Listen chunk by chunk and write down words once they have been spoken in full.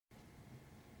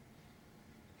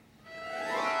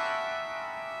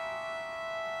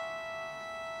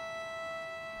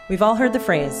We've all heard the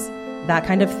phrase, that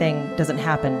kind of thing doesn't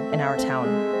happen in our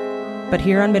town. But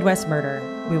here on Midwest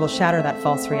Murder, we will shatter that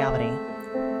false reality.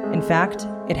 In fact,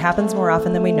 it happens more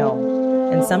often than we know,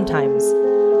 and sometimes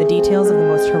the details of the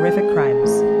most horrific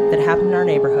crimes that happen in our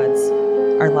neighborhoods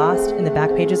are lost in the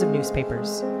back pages of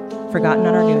newspapers, forgotten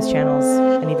on our news channels,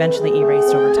 and eventually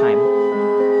erased over time.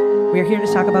 We're here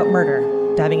to talk about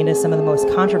murder, diving into some of the most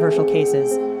controversial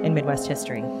cases in Midwest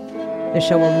history. The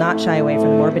show will not shy away from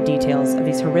the morbid details of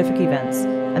these horrific events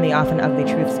and the often ugly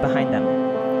truths behind them.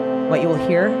 What you will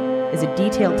hear is a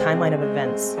detailed timeline of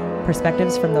events,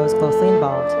 perspectives from those closely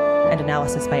involved, and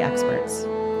analysis by experts.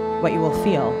 What you will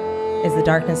feel is the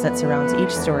darkness that surrounds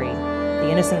each story, the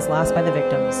innocence lost by the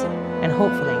victims, and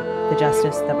hopefully the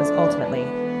justice that was ultimately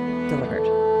delivered.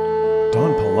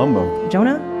 Don Palumbo.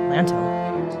 Jonah Lanto.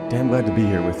 Damn glad to be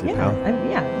here with you, pal.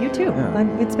 Yeah, you too.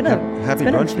 Yeah. It's been happy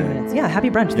brunch day. Minutes. Yeah, happy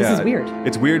brunch. This is weird.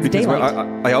 It's weird because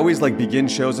I always begin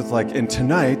shows with and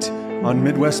tonight on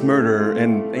Midwest Murder,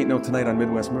 and ain't no tonight on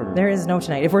Midwest Murder. There is no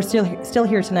tonight. If we're still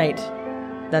here tonight,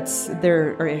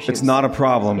 there are issues. It's not a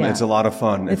problem. Yeah. It's a lot of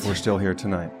fun if we're still here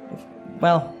tonight.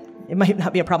 Well, it might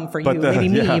not be a problem for you, maybe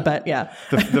me, but yeah.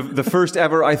 the first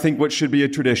ever, I think, what should be a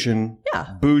tradition.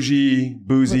 Yeah. Bougie,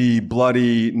 boozy,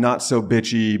 bloody, not so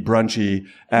bitchy, brunchy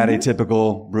at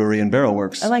Atypical Brewery and Barrel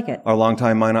Works. I like it. Our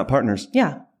longtime Minot partners.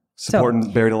 Yeah.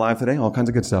 Supporting Buried Alive today, all kinds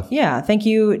of good stuff. Yeah. Thank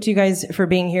you to you guys for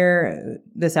being here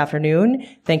this afternoon.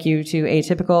 Thank you to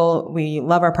Atypical. We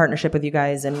love our partnership with you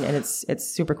guys, and it's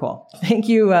super cool. Thank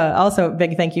you. Also,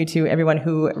 big thank you to everyone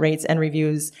who rates and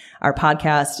reviews our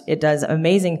podcast. It does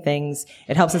amazing things.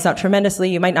 It helps us out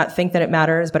tremendously. You might not think that it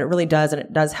matters, but it really does, and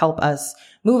it does help us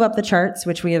move up the charts,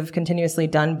 which we have continuously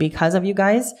done because of you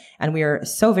guys. And we are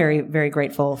so very, very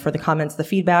grateful for the comments, the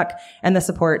feedback, and the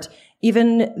support.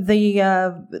 Even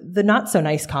the not so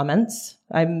nice comments.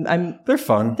 They're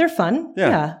fun. They're fun.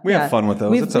 Yeah. We have fun with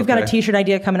those. We've got a t-shirt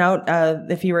idea coming out.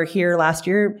 If you were here last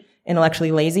year,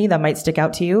 Intellectually Lazy, that might stick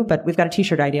out to you, but we've got a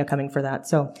t-shirt idea coming for that.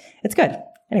 So it's good.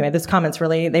 Anyway, those comments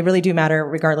really do matter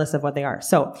regardless of what they are.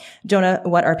 So Jonah,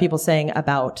 what are people saying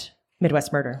about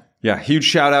Midwest Murder? Yeah, huge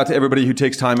shout out to everybody who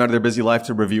takes time out of their busy life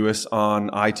to review us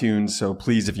on iTunes. So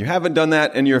please, if you haven't done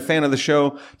that and you're a fan of the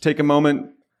show, take a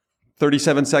moment,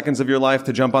 37 seconds of your life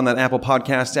to jump on that Apple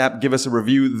Podcast app. Give us a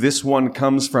review. This one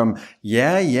comes from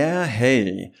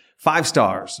Hey. 5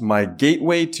 stars. My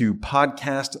gateway to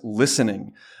podcast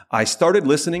listening. I started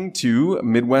listening to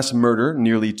Midwest Murder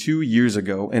nearly 2 years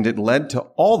ago, and it led to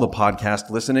all the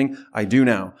podcast listening I do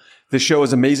now. This show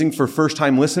is amazing for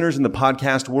first-time listeners in the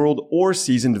podcast world or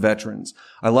seasoned veterans.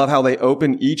 I love how they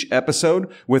open each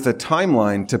episode with a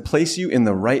timeline to place you in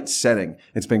the right setting.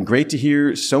 It's been great to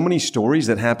hear so many stories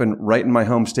that happen right in my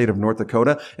home state of North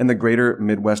Dakota and the greater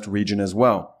Midwest region as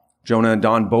well. Jonah and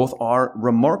Don both are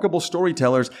remarkable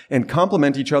storytellers and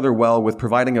complement each other well with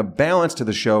providing a balance to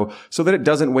the show so that it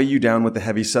doesn't weigh you down with the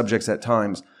heavy subjects at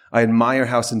times. I admire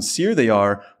how sincere they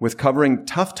are with covering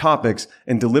tough topics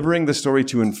and delivering the story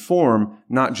to inform,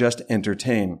 not just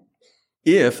entertain.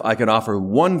 If I could offer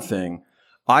one thing,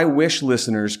 I wish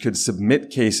listeners could submit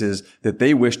cases that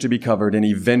they wish to be covered in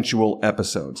eventual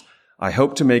episodes. I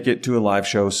hope to make it to a live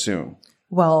show soon.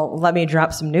 Well, let me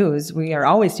drop some news. We are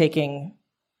always taking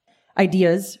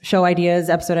ideas, show ideas,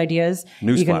 episode ideas.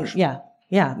 Newsflash.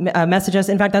 Message us.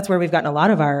 In fact, that's where we've gotten a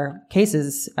lot of our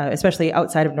cases, especially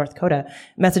outside of North Dakota.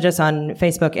 Message us on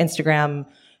Facebook, Instagram,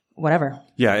 whatever.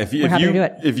 Yeah, if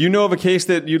you know of a case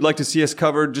that you'd like to see us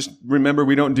cover, just remember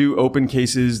we don't do open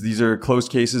cases. These are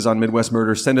closed cases on Midwest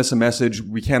Murder. Send us a message.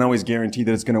 We can't always guarantee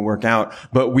that it's going to work out,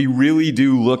 but we really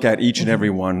do look at each and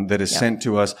every one that is sent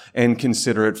to us and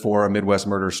consider it for a Midwest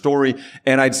Murder story.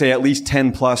 And I'd say at least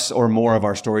 10 plus or more of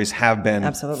our stories have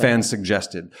been fan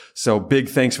suggested. So big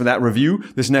thanks for that review.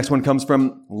 This next one comes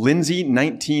from Lindsay,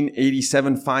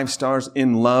 1987, 5 stars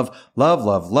in love.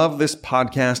 Love this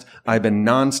podcast. I've been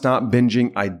nonstop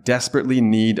binging. I desperately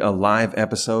need a live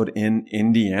episode in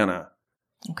Indiana.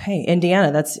 Okay,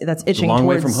 Indiana. That's itching. It's a long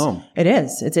way from home. It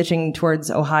is. It's itching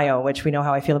towards Ohio, which we know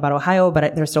how I feel about Ohio,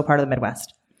 but they're still part of the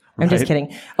Midwest. I'm just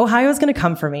kidding. Ohio is going to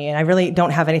come for me, and I really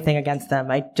don't have anything against them.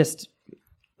 I guess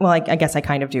I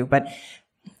kind of do, but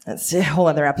that's a whole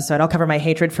other episode. I'll cover my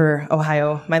hatred for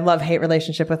Ohio, my love-hate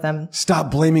relationship with them.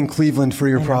 Stop blaming Cleveland for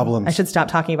your problems. I should stop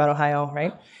talking about Ohio,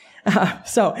 right?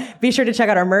 So be sure to check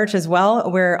out our merch as well.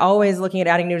 We're always looking at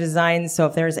adding new designs. So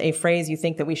if there's a phrase you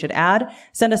think that we should add,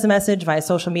 send us a message via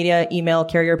social media, email,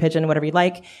 carrier pigeon, whatever you'd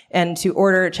like. And to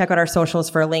order, check out our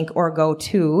socials for a link or go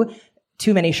to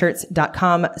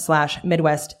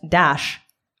tooManyShirts.com/Midwest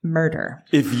murder.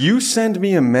 If you send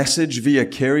me a message via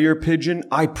carrier pigeon,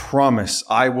 I promise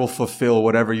I will fulfill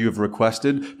whatever you've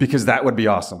requested, because that would be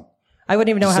awesome. I wouldn't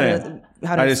even know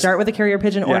how to start with a carrier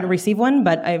pigeon or to receive one,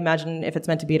 but I imagine if it's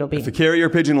meant to be, it'll be. If a carrier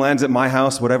pigeon lands at my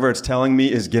house, whatever it's telling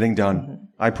me is getting done. Mm-hmm.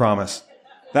 I promise.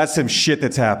 That's some shit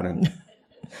that's happening.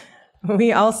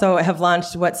 We also have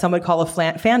launched what some would call a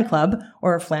fan club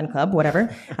or a flan club,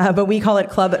 whatever. But we call it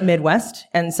Club Midwest.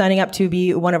 And signing up to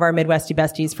be one of our Midwesty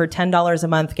besties for $10 a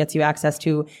month gets you access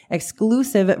to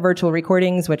exclusive virtual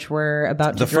recordings, which we're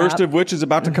about to drop. The first of which is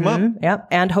about to come up. Yep.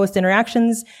 And host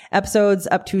interactions, episodes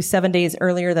up to 7 days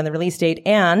earlier than the release date,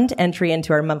 and entry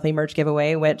into our monthly merch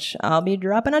giveaway, which I'll be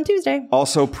dropping on Tuesday.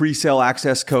 Also pre-sale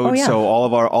access codes. Oh, yeah. So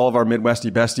all of our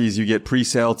Midwesty besties, you get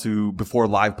pre-sale to before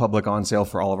live public on sale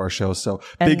for all of our shows. So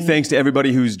big thanks to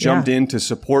everybody who's jumped in to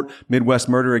support Midwest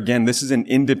Murder. Again, this is an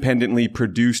independently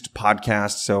produced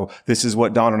podcast. So this is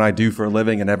what Dawn and I do for a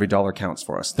living, and every dollar counts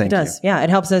for us. Thank you. It does. Yeah. It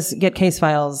helps us get case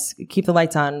files, keep the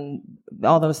lights on,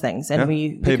 all those things. And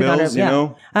we pay bills, you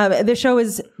know. The show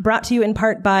is brought to you in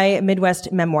part by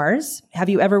Midwest Memoirs. Have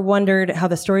you ever wondered how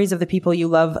the stories of the people you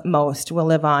love most will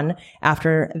live on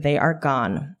after they are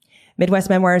gone? Midwest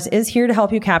Memoirs is here to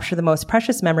help you capture the most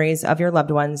precious memories of your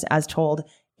loved ones as told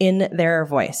in their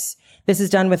voice. This is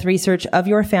done with research of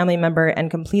your family member and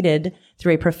completed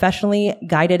through a professionally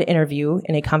guided interview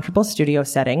in a comfortable studio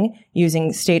setting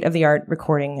using state-of-the-art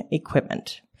recording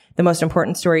equipment. The most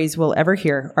important stories we'll ever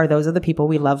hear are those of the people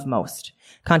we love most.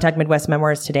 Contact Midwest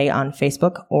Memoirs today on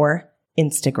Facebook or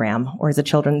Instagram, or as the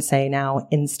children say now,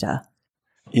 Insta.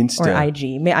 Or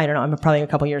IG. I don't know. I'm probably a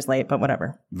couple years late, but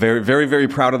whatever. Very, very, very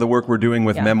proud of the work we're doing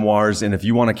with Memoirs. And if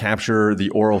you want to capture the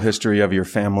oral history of your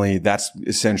family, that's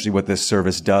essentially what this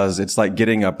service does. It's like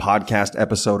getting a podcast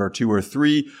episode or 2 or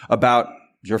 3 about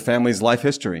your family's life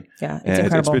history. Yeah, it's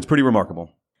incredible. It's pretty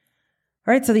remarkable.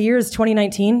 All right. So the year is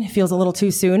 2019. Feels a little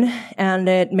too soon, and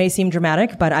it may seem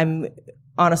dramatic, but I'm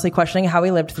honestly questioning how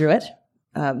we lived through it.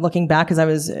 Looking back as I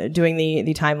was doing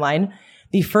the timeline,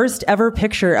 the first ever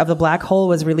picture of the black hole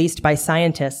was released by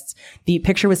scientists. The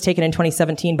picture was taken in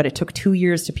 2017, but it took 2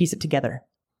 years to piece it together.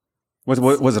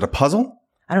 Was it a puzzle?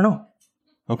 I don't know.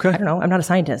 Okay. I don't know. I'm not a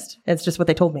scientist. It's just what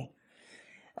they told me.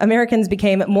 Americans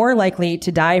became more likely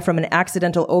to die from an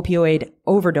accidental opioid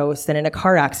overdose than in a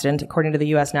car accident, according to the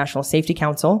U.S. National Safety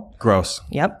Council. Gross.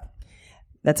 Yep.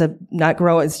 That's not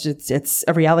gross. It's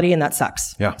a reality, and that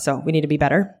sucks. Yeah. So we need to be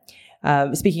better.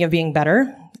 Speaking of being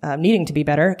better, needing to be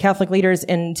better, Catholic leaders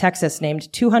in Texas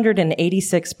named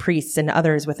 286 priests and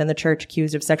others within the church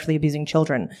accused of sexually abusing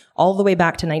children, all the way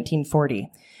back to 1940.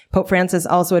 Pope Francis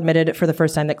also admitted for the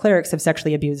first time that clerics have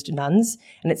sexually abused nuns,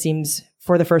 and it seems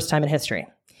for the first time in history.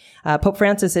 Pope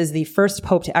Francis is the first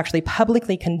pope to actually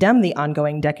publicly condemn the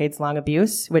ongoing decades-long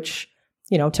abuse, which,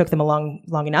 took them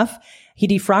long enough. He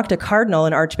defrocked a cardinal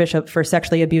and archbishop for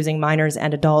sexually abusing minors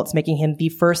and adults, making him the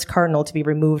first cardinal to be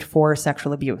removed for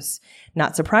sexual abuse.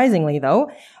 Not surprisingly,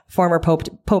 though, former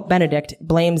Pope Benedict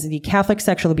blames the Catholic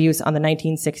sexual abuse on the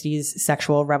 1960s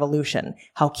sexual revolution.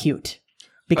 How cute.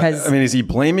 Because is he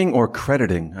blaming or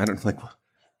crediting? I don't think.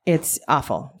 It's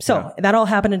awful. So that all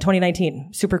happened in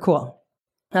 2019. Super cool.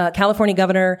 California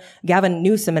Governor Gavin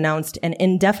Newsom announced an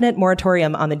indefinite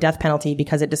moratorium on the death penalty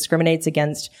because it discriminates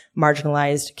against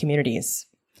marginalized communities.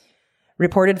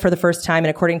 Reported for the first time, and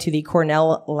according to the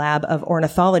Cornell Lab of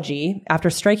Ornithology, after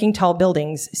striking tall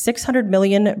buildings, 600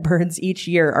 million birds each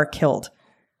year are killed.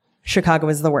 Chicago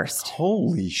is the worst.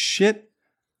 Holy shit.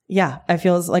 Yeah, it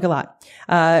feels like a lot.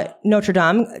 Notre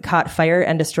Dame caught fire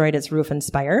and destroyed its roof and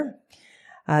spire.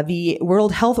 The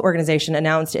World Health Organization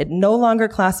announced it no longer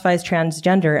classifies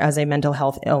transgender as a mental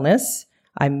health illness.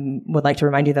 I would like to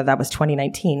remind you that was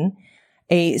 2019.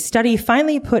 A study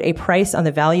finally put a price on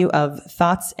the value of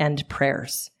thoughts and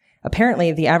prayers.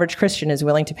 Apparently, the average Christian is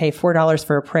willing to pay $4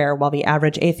 for a prayer, while the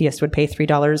average atheist would pay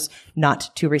 $3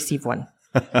 not to receive one.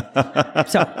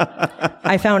 So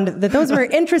I found that those were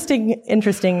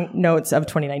interesting notes of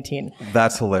 2019.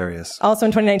 That's hilarious. Also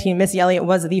in 2019, Missy Elliott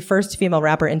was the first female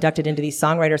rapper inducted into the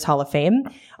Songwriters Hall of Fame.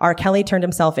 R. Kelly turned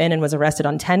himself in and was arrested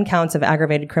on 10 counts of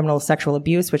aggravated criminal sexual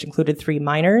abuse, which included 3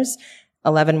 minors.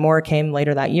 11 more came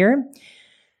later that year.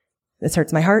 This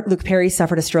hurts my heart. Luke Perry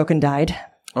suffered a stroke and died.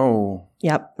 Oh.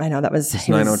 Yep, I know. That was... It's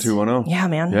 90210. Yeah,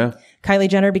 man. Yeah. Kylie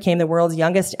Jenner became the world's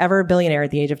youngest ever billionaire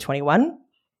at the age of 21.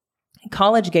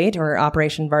 Collegegate, or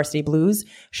Operation Varsity Blues,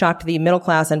 shocked the middle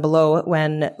class and below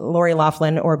when Lori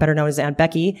Loughlin, or better known as Aunt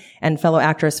Becky, and fellow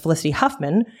actress Felicity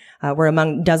Huffman were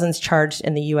among dozens charged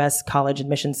in the U.S. college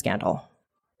admissions scandal.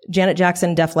 Janet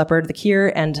Jackson, Def Leppard, The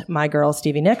Cure, and my girl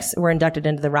Stevie Nicks were inducted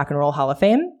into the Rock and Roll Hall of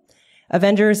Fame.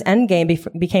 Avengers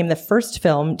Endgame became the first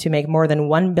film to make more than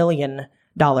 $1 billion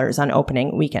on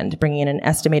opening weekend, bringing in an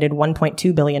estimated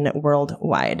 $1.2 billion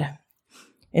worldwide.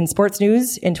 In sports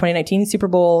news, in 2019, Super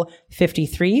Bowl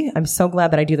 53. I'm so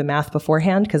glad that I do the math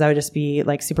beforehand because I would just be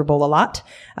like Super Bowl a lot.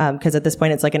 Because at this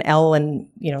point it's like an L and,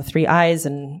 3 I's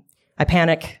and I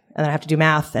panic and then I have to do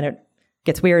math and it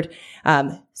gets weird.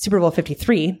 Super Bowl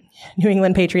 53, New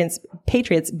England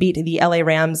Patriots beat the LA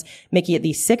Rams, making it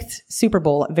the 6th Super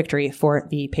Bowl victory for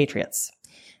the Patriots.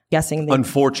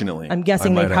 Unfortunately, I'm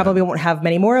guessing they probably won't have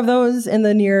many more of those in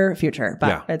the near future,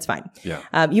 but it's fine.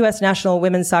 Yeah. U.S. national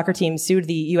women's soccer team sued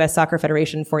the U.S. Soccer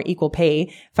Federation for equal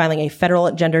pay, filing a federal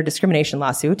gender discrimination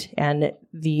lawsuit. And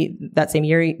that same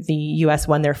year, the U.S.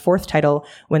 won their 4th title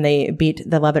when they beat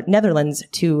the Netherlands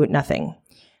 2-0.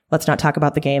 Let's not talk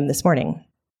about the game this morning,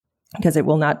 because it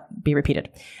will not be repeated.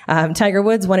 Tiger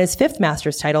Woods won his 5th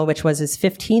Masters title, which was his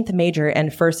 15th major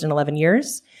and first in 11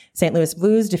 years. St. Louis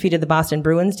Blues defeated the Boston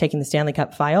Bruins, taking the Stanley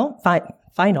Cup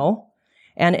final.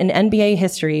 And in NBA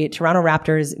history, Toronto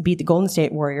Raptors beat the Golden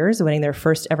State Warriors, winning their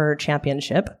first ever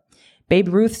championship. Babe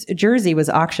Ruth's jersey was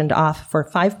auctioned off for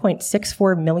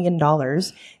 $5.64 million,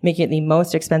 making it the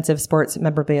most expensive sports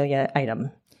memorabilia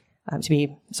item to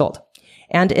be sold.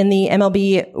 And in the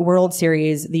MLB World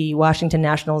Series, the Washington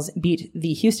Nationals beat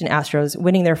the Houston Astros,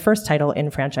 winning their first title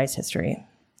in franchise history.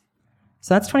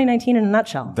 So that's 2019 in a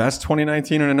nutshell. That's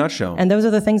 2019 in a nutshell. And those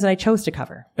are the things that I chose to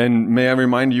cover. And may I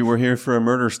remind you, we're here for a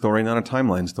murder story, not a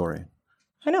timeline story.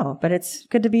 I know, but it's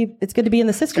good to be in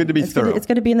the system. It's good to be thorough. It's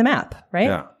good to be in the map, right?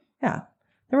 Yeah. Yeah.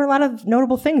 There were a lot of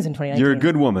notable things in 2019. You're a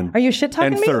good woman. Are you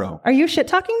shit-talking me? And thorough. Are you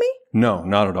shit-talking me? No,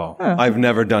 not at all. Oh. I've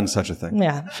never done such a thing.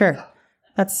 Yeah, sure.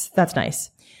 That's nice.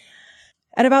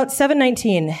 At about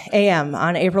 7:19 a.m.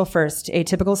 on April 1st, a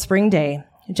typical spring day,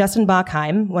 Justin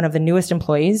Bachheim, one of the newest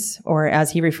employees, or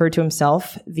as he referred to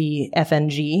himself, the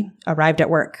FNG, arrived at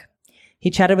work. He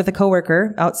chatted with a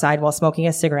coworker outside while smoking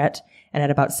a cigarette, and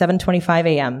at about 7:25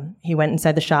 a.m., he went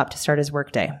inside the shop to start his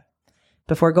workday.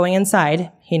 Before going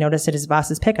inside, he noticed that his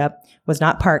boss's pickup was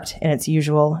not parked in its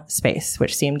usual space,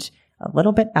 which seemed a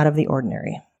little bit out of the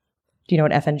ordinary. Do you know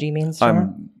what FNG means,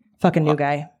 Trevor? Fucking new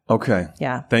guy. Okay.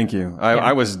 Yeah. Thank you.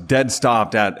 I was dead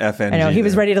stopped at FNG. I know. He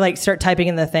was ready to start typing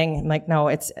in the thing. I'm like, no,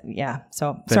 it's, yeah.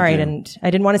 So sorry, I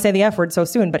didn't want to say the F word so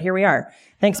soon, but here we are.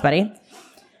 Thanks, buddy.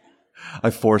 I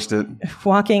forced it.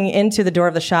 Walking into the door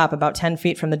of the shop about 10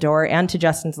 feet from the door and to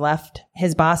Justin's left,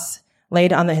 his big boss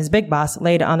laid on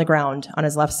the ground on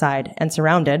his left side and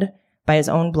surrounded by his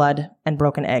own blood and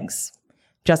broken eggs.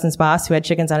 Justin's boss, who had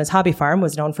chickens on his hobby farm,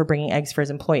 was known for bringing eggs for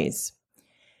his employees.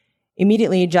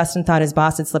 Immediately, Justin thought his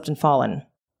boss had slipped and fallen.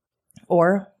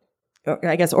 Or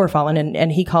fallen,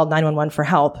 and he called 911 for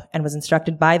help and was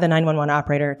instructed by the 911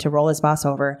 operator to roll his boss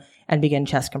over and begin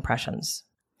chest compressions.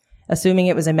 Assuming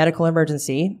it was a medical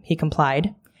emergency, he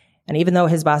complied, and even though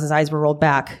his boss's eyes were rolled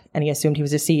back and he assumed he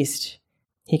was deceased,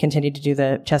 he continued to do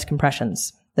the chest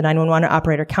compressions. The 911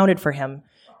 operator counted for him,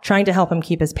 trying to help him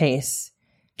keep his pace.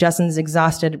 Justin's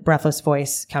exhausted, breathless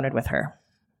voice counted with her.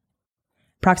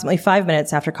 Approximately 5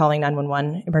 minutes after calling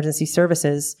 911, emergency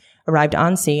services arrived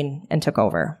on scene and took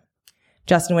over.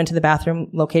 Justin went to the bathroom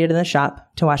located in the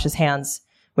shop to wash his hands,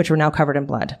 which were now covered in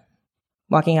blood.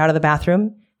 Walking out of the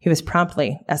bathroom, he was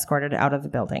promptly escorted out of the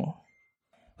building.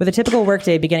 With a typical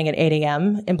workday beginning at 8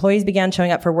 a.m., employees began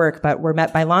showing up for work, but were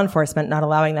met by law enforcement not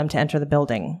allowing them to enter the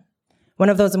building. One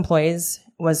of those employees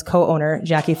was co-owner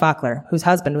Jackie Faulkner, whose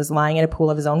husband was lying in a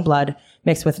pool of his own blood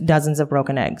mixed with dozens of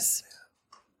broken eggs.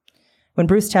 When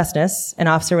Bruce Tessness, an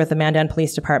officer with the Mandan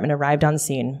Police Department, arrived on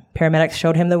scene, paramedics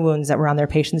showed him the wounds that were on their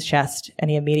patient's chest, and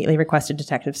he immediately requested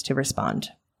detectives to respond.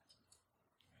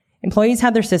 Employees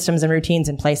had their systems and routines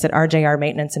in place at RJR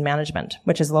Maintenance and Management,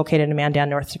 which is located in Mandan,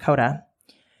 North Dakota.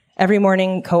 Every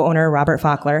morning, co-owner Robert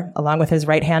Faulkner, along with his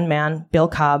right-hand man, Bill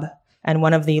Cobb, and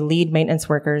one of the lead maintenance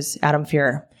workers, Adam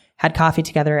Fuhr, had coffee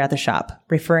together at the shop,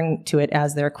 referring to it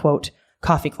as their, quote,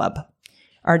 coffee club.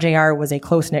 RJR was a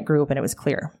close-knit group, and it was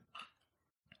clear.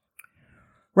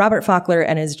 Robert Faulkner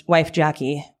and his wife,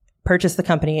 Jackie, purchased the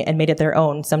company and made it their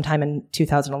own sometime in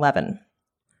 2011.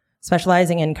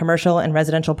 Specializing in commercial and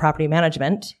residential property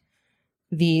management,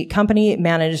 the company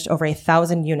managed over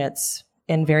 1,000 units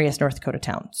in various North Dakota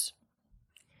towns.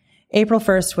 April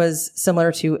 1st was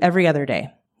similar to every other day,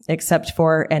 except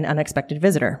for an unexpected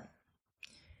visitor.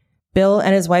 Bill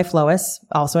and his wife, Lois,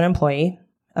 also an employee,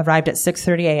 arrived at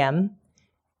 6:30 a.m.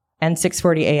 and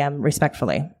 6:40 a.m.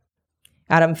 respectively.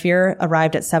 Adam Fuhr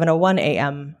arrived at 7:01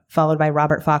 a.m., followed by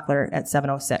Robert Faulkner at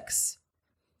 7:06.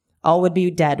 All would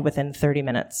be dead within 30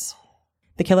 minutes.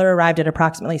 The killer arrived at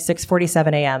approximately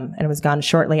 6:47 a.m. and was gone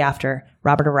shortly after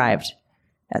Robert arrived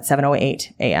at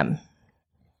 7:08 a.m.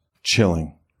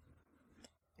 Chilling.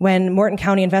 When Morton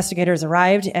County investigators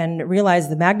arrived and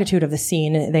realized the magnitude of the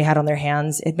scene they had on their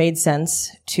hands, it made sense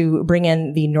to bring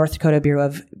in the North Dakota Bureau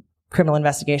of Criminal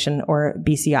Investigation, or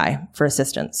BCI, for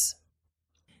assistance.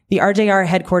 The RJR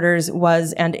headquarters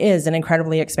was and is an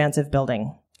incredibly expansive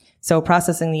building, so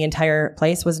processing the entire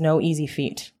place was no easy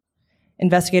feat.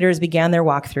 Investigators began their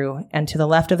walkthrough, and to the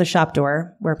left of the shop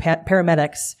door, where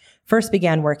paramedics first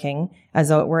began working as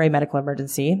though it were a medical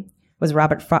emergency, was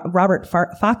Robert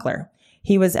Faulkner.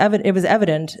 It was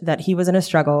evident that he was in a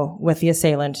struggle with the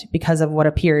assailant because of what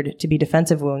appeared to be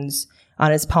defensive wounds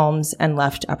on his palms and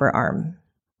left upper arm.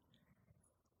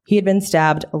 He had been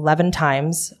stabbed 11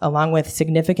 times, along with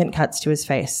significant cuts to his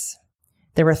face.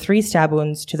 There were 3 stab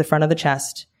wounds to the front of the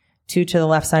chest, 2 to the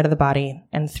left side of the body,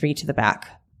 and 3 to the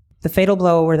back. The fatal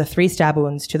blow were the 3 stab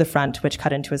wounds to the front, which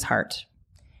cut into his heart.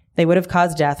 They would have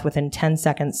caused death within 10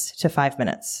 seconds to 5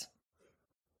 minutes.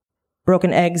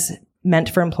 Broken eggs meant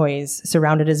for employees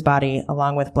surrounded his body,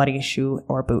 along with bloody shoe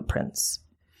or boot prints.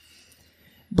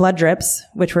 Blood drips,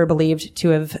 which were believed to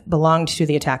have belonged to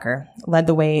the attacker, led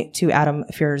the way to Adam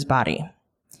Führer's body.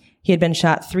 He had been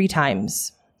shot 3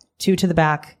 times, 2 to the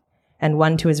back and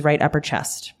 1 to his right upper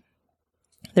chest.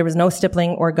 There was no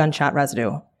stippling or gunshot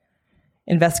residue.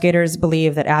 Investigators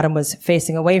believe that Adam was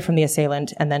facing away from the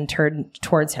assailant and then turned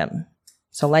towards him.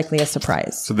 So likely a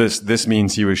surprise. So this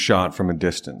means he was shot from a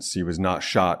distance. He was not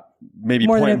shot maybe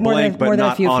point blank, but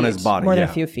not on his body. More than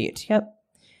a few feet. Yep.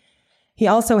 He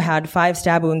also had 5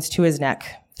 stab wounds to his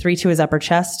neck, 3 to his upper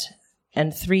chest,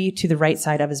 and 3 to the right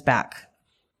side of his back.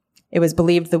 It was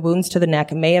believed the wounds to the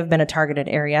neck may have been a targeted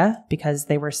area because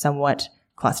they were somewhat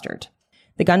clustered.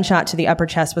 The gunshot to the upper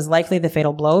chest was likely the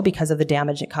fatal blow because of the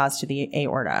damage it caused to the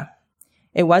aorta.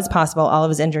 It was possible all of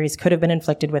his injuries could have been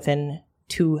inflicted within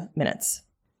 2 minutes,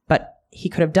 but he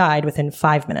could have died within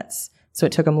 5 minutes, so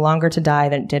it took him longer to die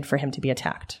than it did for him to be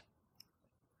attacked.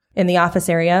 In the office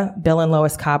area, Bill and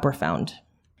Lois Cobb were found.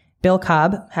 Bill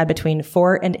Cobb had between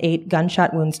 4 and 8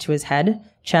 gunshot wounds to his head,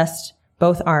 chest,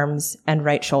 both arms, and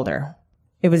right shoulder.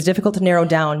 It was difficult to narrow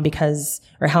down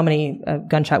how many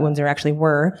gunshot wounds there actually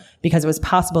were, because it was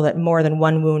possible that more than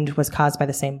one wound was caused by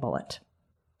the same bullet.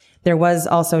 There was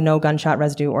also no gunshot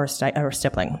residue or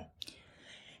stippling.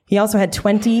 He also had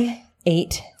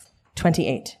 28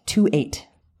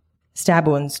 stab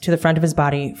wounds to the front of his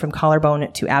body from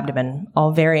collarbone to abdomen,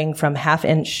 all varying from 1/2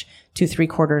 inch to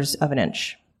 3/4 of an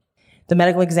inch. The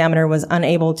medical examiner was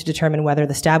unable to determine whether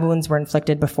the stab wounds were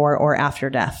inflicted before or after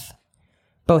death.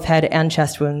 Both head and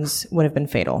chest wounds would have been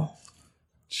fatal.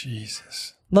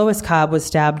 Jesus. Lois Cobb was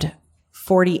stabbed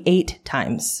 48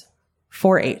 times,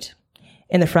 48,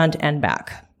 in the front and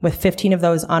back, with 15 of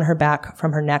those on her back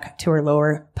from her neck to her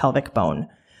lower pelvic bone,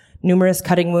 numerous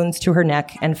cutting wounds to her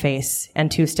neck and face,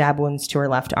 and 2 stab wounds to her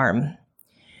left arm.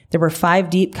 There were 5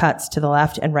 deep cuts to the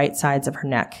left and right sides of her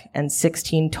neck, and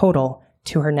 16 total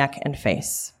to her neck and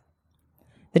face.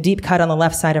 The deep cut on the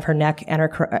left side of her neck and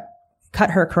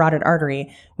cut her carotid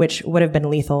artery, which would have been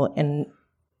lethal in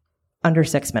under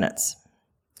 6 minutes.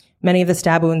 Many of the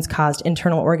stab wounds caused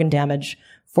internal organ damage,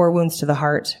 4 wounds to the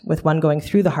heart, with 1 going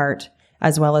through the heart,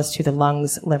 as well as to the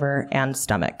lungs, liver, and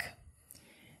stomach.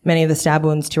 Many of the stab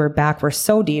wounds to her back were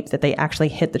so deep that they actually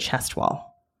hit the chest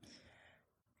wall.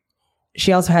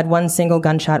 She also had 1 single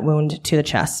gunshot wound to the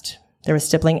chest. There was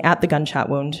stippling at the gunshot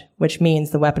wound, which means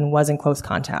the weapon was in close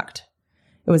contact.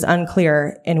 It was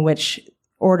unclear in which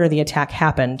order the attack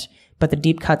happened, but the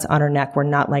deep cuts on her neck were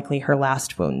not likely her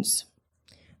last wounds.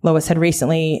 Lois had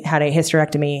recently had a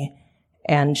hysterectomy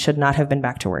and should not have been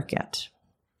back to work yet.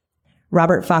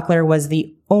 Robert Faulkner was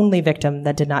the only victim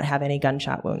that did not have any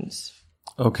gunshot wounds.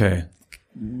 Okay,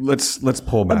 let's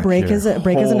pull back. A break here. is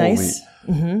a nice.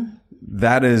 Mm-hmm.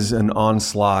 That is an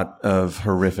onslaught of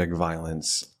horrific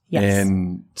violence, yes,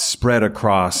 and spread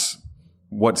across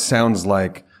what sounds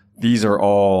like these are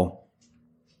all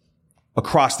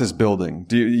across this building.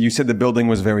 You said the building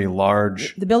was very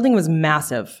large. The building was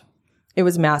massive. It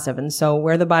was massive, and so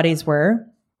where the bodies were,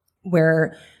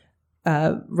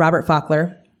 Robert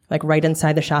Faulkner, like right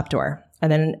inside the shop door,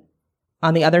 and then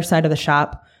on the other side of the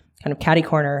shop, kind of catty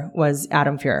corner, was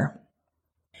Adam Führer.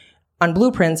 On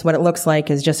blueprints, what it looks like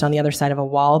is just on the other side of a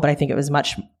wall, but I think it was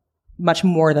much, much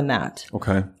more than that.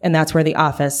 Okay. And that's where the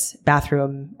office,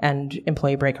 bathroom, and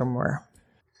employee break room were.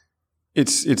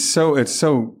 It's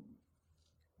so.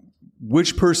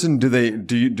 Which person do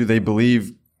they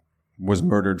believe was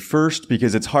murdered first?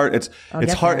 Because it's hard. It's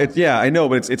hard. Yeah, I know,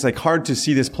 but it's like hard to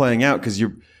see this playing out because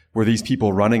were these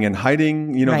people running and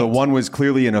hiding? You know, right. The one was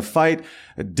clearly in a fight.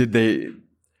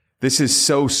 This is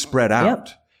so spread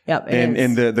out. Yep.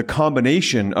 And the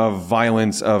combination of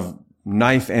violence of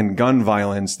knife and gun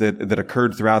violence that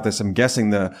occurred throughout this. I'm guessing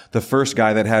the first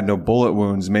guy that had no bullet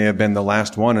wounds may have been the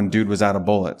last one, and dude was out of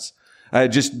bullets.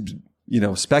 Just,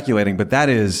 speculating, but that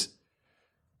is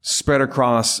spread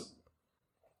across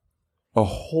a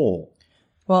whole.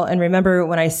 Well, and remember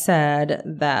when I said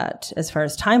that as far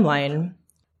as timeline,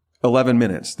 11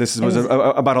 minutes. This was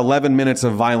about 11 minutes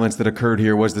of violence that occurred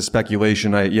here was the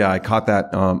speculation. I caught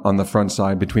that on the front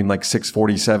side between like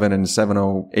 6:47 and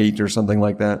 7:08 or something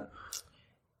like that.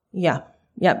 Yeah.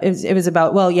 Yeah. It was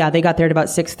about, they got there at about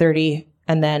 6:30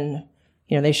 and then,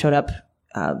 they showed up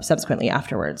subsequently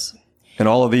afterwards. And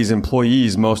all of these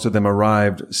employees, most of them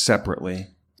arrived separately,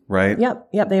 right?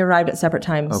 Yep. They arrived at separate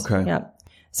times. Okay. Yep.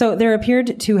 So there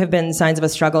appeared to have been signs of a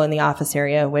struggle in the office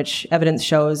area, which evidence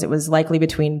shows it was likely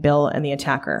between Bill and the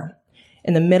attacker.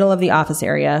 In the middle of the office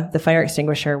area, the fire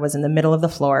extinguisher was in the middle of the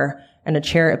floor, and a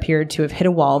chair appeared to have hit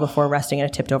a wall before resting in a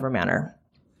tipped-over manner.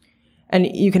 And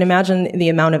you can imagine the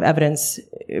amount of evidence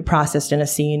processed in a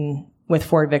scene with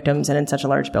 4 victims and in such a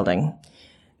large building.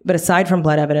 But aside from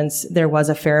blood evidence, there was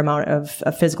a fair amount of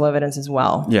physical evidence as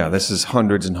well. Yeah, this is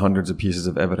hundreds and hundreds of pieces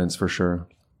of evidence for sure.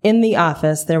 In the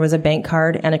office, there was a bank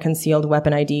card and a concealed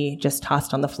weapon ID just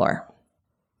tossed on the floor.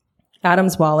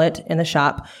 Adam's wallet in the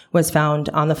shop was found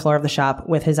on the floor of the shop,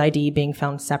 with his ID being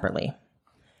found separately.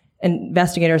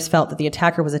 Investigators felt that the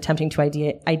attacker was attempting to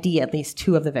ID at least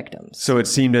 2 of the victims. So it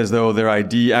seemed as though their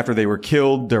ID, after they were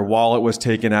killed, their wallet was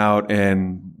taken out,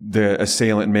 and the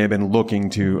assailant may have been looking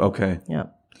to, okay. Yeah.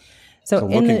 So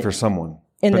looking for someone.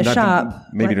 In the shop.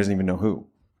 Maybe doesn't even know who.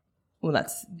 Well,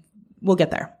 we'll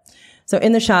get there. So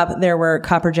in the shop, there were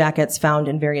copper jackets found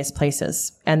in various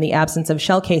places, and the absence of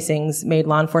shell casings made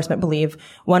law enforcement believe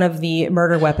one of the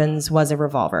murder weapons was a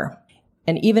revolver.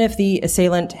 And even if the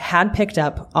assailant had picked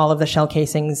up all of the shell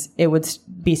casings, it would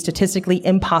be statistically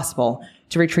impossible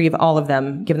to retrieve all of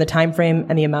them, given the time frame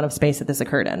and the amount of space that this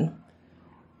occurred in.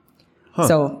 Huh.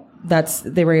 So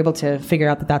they were able to figure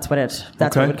out that that's what it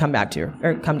would come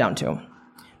down to.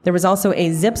 There was also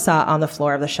a zip saw on the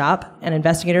floor of the shop, and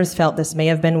investigators felt this may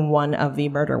have been one of the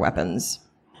murder weapons.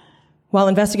 While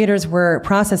investigators were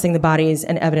processing the bodies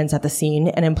and evidence at the scene,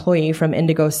 an employee from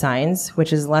Indigo Signs,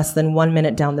 which is less than 1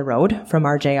 minute down the road from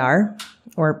RJR,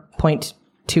 or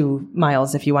 0.2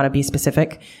 miles if you want to be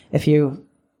specific, if you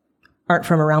aren't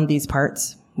from around these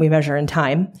parts, we measure in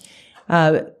time.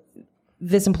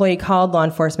 This employee called law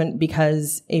enforcement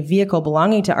because a vehicle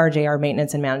belonging to RJR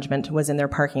Maintenance and Management was in their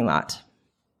parking lot.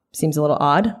 Seems a little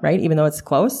odd, right? Even though it's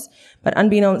close. But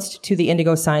unbeknownst to the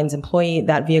Indigo Signs employee,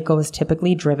 that vehicle was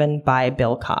typically driven by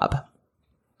Bill Cobb.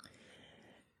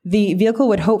 The vehicle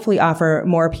would hopefully offer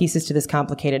more pieces to this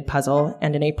complicated puzzle,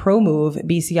 and in a pro move,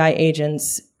 BCI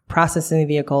agents processing the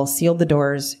vehicle sealed the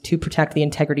doors to protect the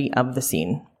integrity of the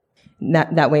scene.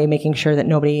 That way, making sure that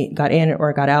nobody got in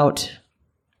or got out.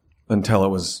 Until it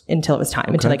was time.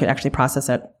 Okay. Until they could actually process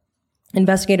it.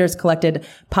 Investigators collected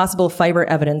possible fiber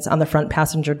evidence on the front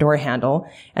passenger door handle,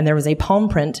 and there was a palm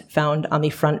print found on the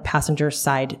front passenger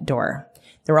side door.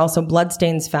 There were also blood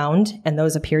stains found, and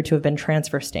those appeared to have been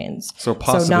transfer stains. So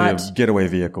possibly a getaway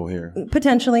vehicle here.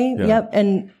 Potentially, yeah. Yep.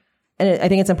 And I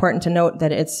think it's important to note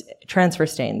that it's transfer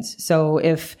stains. So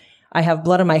if I have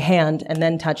blood on my hand and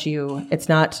then touch you, it's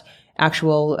not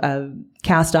actual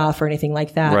cast off or anything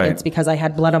like that. Right. It's because I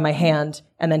had blood on my hand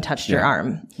and then touched your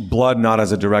arm. Blood not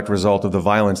as a direct result of the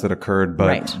violence that occurred,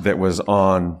 but that was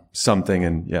on something.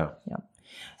 And yeah.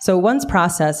 So once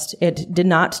processed, it did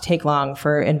not take long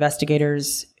for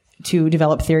investigators to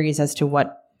develop theories as to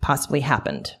what possibly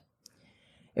happened.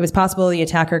 It was possible the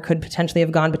attacker could potentially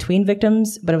have gone between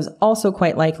victims, but it was also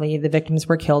quite likely the victims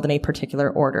were killed in a particular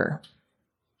order.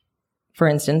 For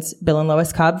instance, Bill and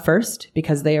Lois Cobb first,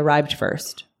 because they arrived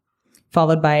first,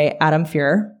 followed by Adam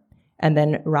Fuhrer, and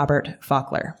then Robert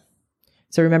Faulkner.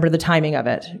 So remember the timing of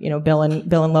it. Bill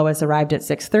and Lois arrived at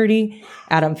 6:30.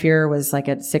 Adam Fuhrer was like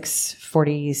at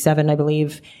 6:47, I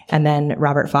believe. And then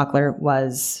Robert Faulkner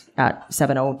was at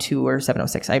 7:02 or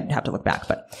 7:06. I'd have to look back.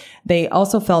 But they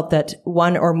also felt that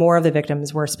one or more of the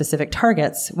victims were specific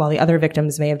targets, while the other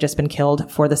victims may have just been killed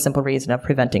for the simple reason of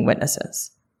preventing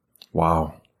witnesses.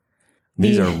 Wow.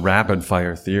 These are rapid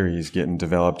fire theories getting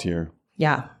developed here.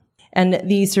 Yeah. And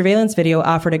the surveillance video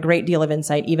offered a great deal of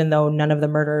insight, even though none of the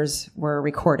murders were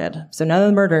recorded. So none of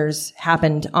the murders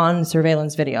happened on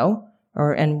surveillance video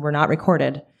and were not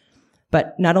recorded.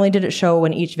 But not only did it show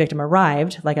when each victim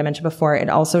arrived, like I mentioned before, it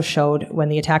also showed when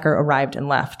the attacker arrived and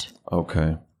left.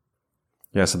 Okay.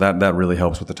 Yeah, so that really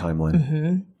helps with the timeline.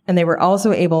 Mm-hmm. And they were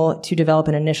also able to develop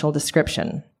an initial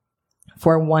description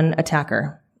for one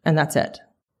attacker, and that's it.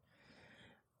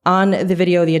 On the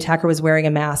video, the attacker was wearing a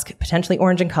mask, potentially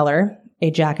orange in color, a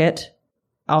jacket,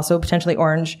 also potentially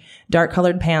orange,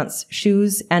 dark-colored pants,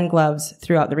 shoes, and gloves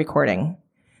throughout the recording.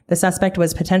 The suspect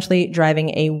was potentially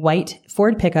driving a white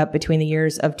Ford pickup between the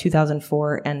years of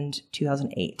 2004 and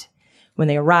 2008. When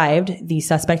they arrived, when the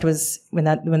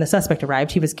suspect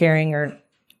arrived,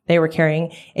 they were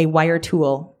carrying a wire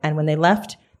tool, and when they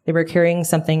left, they were carrying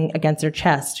something against their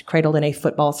chest, cradled in a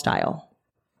football style.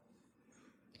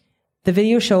 The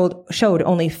video showed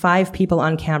only 5 people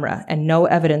on camera and no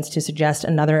evidence to suggest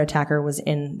another attacker was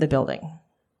in the building.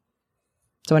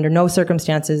 So under no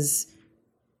circumstances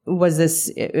was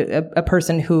this a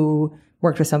person who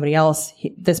worked with somebody else.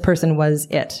 This person was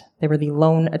it. They were the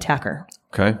lone attacker.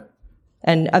 Okay.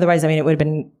 And otherwise, I mean, it would have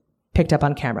been picked up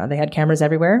on camera. They had cameras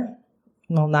everywhere.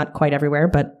 Well, not quite everywhere,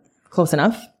 but close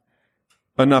enough.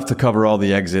 Enough to cover all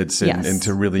the exits and, Yes. and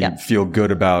to really feel good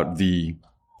about the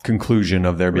conclusion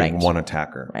of there being one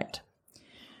attacker. Right.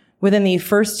 Within the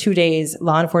first 2 days,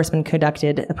 law enforcement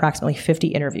conducted approximately 50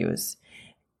 interviews,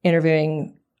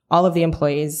 interviewing all of the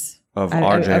employees Of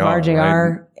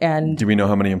RJR. Right? And do we know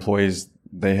how many employees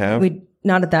they have?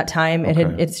 Not at that time.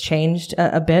 Okay. It's changed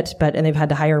a bit, and they've had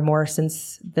to hire more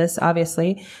since this,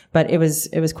 obviously, but it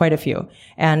was quite a few.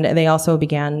 And they also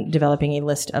began developing a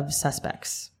list of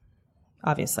suspects,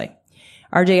 obviously.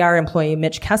 RJR employee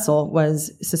Mitch Kessel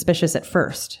was suspicious at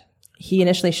first. He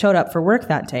initially showed up for work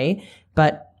that day,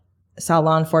 but saw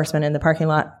law enforcement in the parking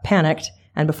lot, panicked,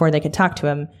 and before they could talk to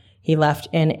him, he left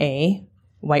in a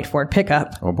white Ford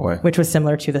pickup. Oh boy. Which was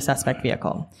similar to the suspect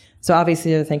vehicle. So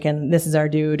obviously they're thinking, this is our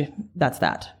dude, that's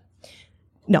that.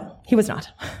 No, he was not.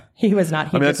 He was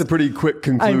not. That's a pretty quick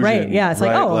conclusion. Right, yeah. It's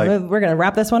we're going to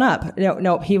wrap this one up.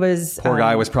 No, he was... Poor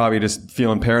guy was probably just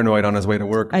feeling paranoid on his way to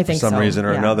work for some reason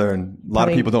or another. And a lot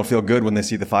of people don't feel good when they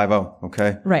see the 5-0,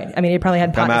 okay? Right. I mean, he probably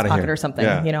had pot in his pocket or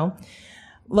something, you know?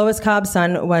 Lois Cobb's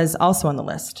son was also on the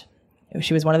list.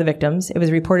 She was one of the victims. It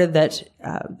was reported that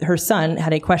her son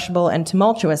had a questionable and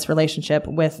tumultuous relationship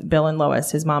with Bill and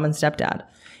Lois, his mom and stepdad.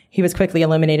 He was quickly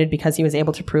eliminated because he was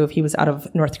able to prove he was out of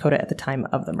North Dakota at the time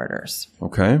of the murders.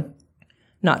 Okay.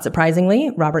 Not surprisingly,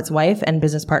 Robert's wife and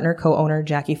business partner, co-owner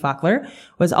Jackie Faulkner,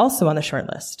 was also on the short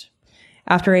list.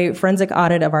 After a forensic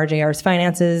audit of RJR's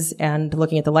finances and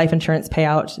looking at the life insurance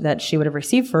payout that she would have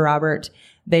received for Robert,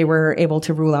 they were able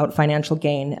to rule out financial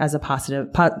gain as a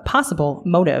possible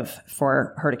motive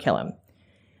for her to kill him.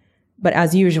 But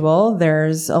as usual,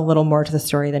 there's a little more to the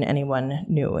story than anyone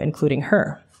knew, including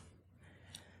her.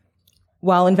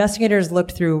 While investigators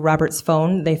looked through Robert's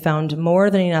phone, they found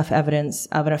more than enough evidence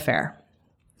of an affair.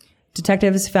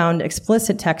 Detectives found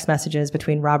explicit text messages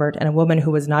between Robert and a woman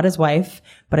who was not his wife,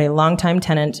 but a longtime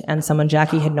tenant and someone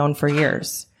Jackie had known for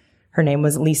years. Her name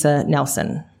was Lisa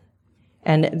Nelson.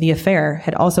 And the affair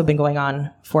had also been going on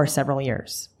for several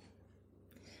years.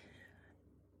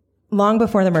 Long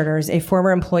before the murders, a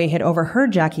former employee had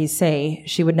overheard Jackie say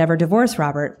she would never divorce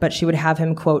Robert, but she would have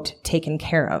him, quote, taken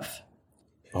care of.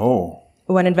 Oh.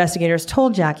 When investigators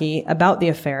told Jackie about the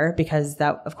affair, because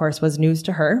that, of course, was news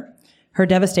to her, her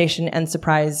devastation and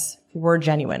surprise were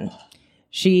genuine.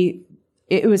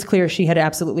 It was clear she had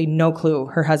absolutely no clue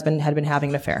her husband had been having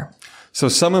an affair. So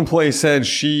some employee said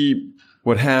she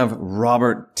would have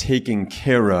Robert taken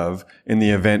care of in the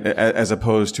event, as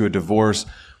opposed to a divorce,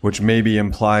 which maybe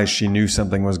implies she knew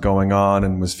something was going on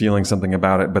and was feeling something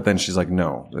about it. But then she's like,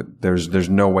 no, there's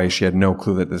no way. She had no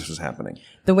clue that this was happening.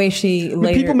 The way she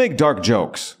later... People make dark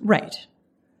jokes. Right.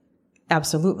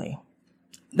 Absolutely.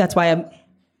 That's why I'm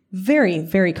very,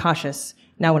 very cautious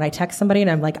now when I text somebody and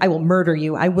I'm like, I will murder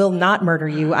you. I will not murder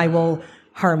you. I will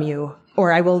harm you.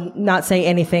 Or I will not say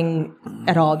anything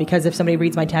at all, because if somebody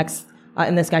reads my text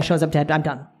and this guy shows up dead, I'm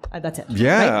done. That's it.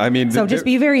 Yeah, right? I mean... So just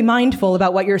be very mindful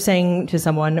about what you're saying to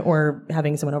someone or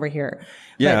having someone over here.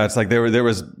 Yeah, it's like there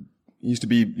was used to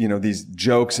be, these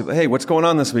jokes of, hey, what's going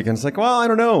on this weekend? It's like, well, I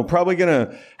don't know. Probably going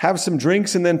to have some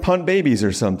drinks and then punt babies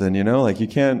or something, Like you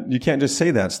can't just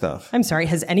say that stuff. I'm sorry.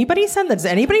 Has anybody said that? Does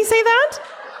anybody say that?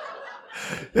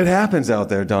 It happens out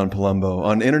there, Don Palumbo,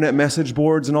 on internet message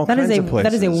boards and all kinds of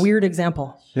places. That is a weird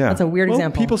example. Yeah. That's a weird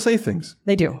example. People say things.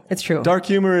 They do. It's true. Dark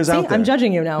humor is out there. I'm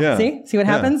judging you now. Yeah. See what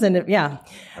happens? And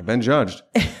I've been judged.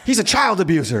 He's a child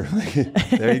abuser.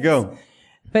 There you go.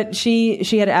 But she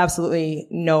had absolutely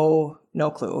no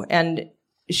clue. And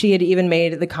she had even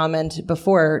made the comment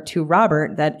before to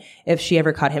Robert that if she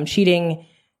ever caught him cheating,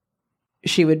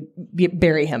 she would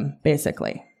bury him,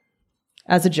 basically,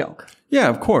 as a joke. Yeah,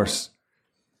 of course.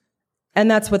 And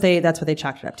that's what they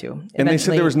chalked it up to. And eventually, they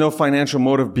said there was no financial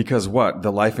motive because what? The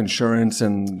life insurance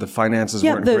and the finances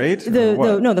weren't great?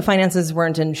 The finances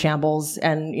weren't in shambles,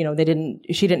 and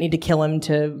she didn't need to kill him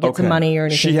to get some money or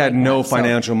anything. She had no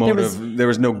financial motive. There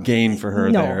was no gain for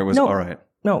her there. It was all right.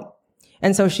 No.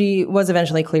 And so she was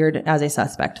eventually cleared as a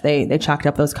suspect. They chalked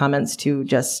up those comments to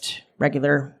just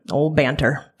regular old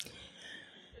banter.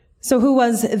 So who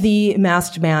was the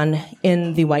masked man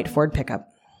in the white Ford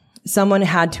pickup? Someone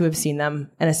had to have seen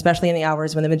them, and especially in the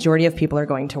hours when the majority of people are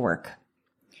going to work.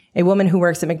 A woman who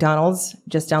works at McDonald's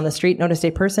just down the street noticed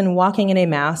a person walking in a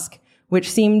mask,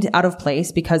 which seemed out of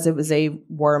place because it was a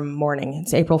warm morning.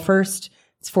 It's April 1st.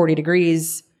 It's 40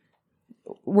 degrees.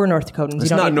 We're North Dakotans. It's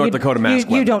not North Dakota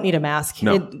mask. You don't need a mask.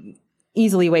 No.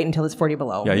 Easily wait until it's 40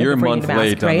 below. Yeah, you're a month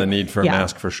late right? on the need for a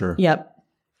mask for sure. Yep.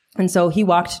 And so he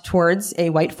walked towards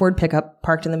a white Ford pickup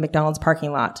parked in the McDonald's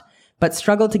parking lot, but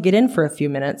struggled to get in for a few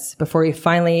minutes before he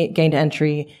finally gained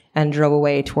entry and drove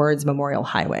away towards Memorial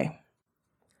Highway.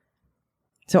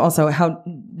 So also, how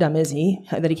dumb is he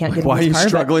that he can't get in his car? Why are you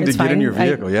struggling to get in your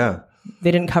vehicle?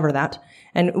 They didn't cover that.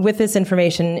 And with this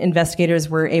information, investigators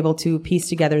were able to piece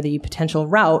together the potential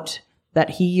route that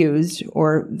he used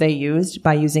or they used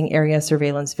by using area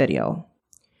surveillance video.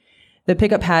 The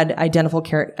pickup had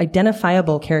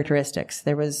identifiable characteristics.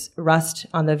 There was rust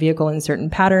on the vehicle in certain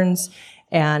patterns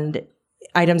and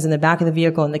items in the back of the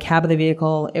vehicle, in the cab of the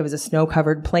vehicle. It was a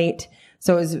snow-covered plate.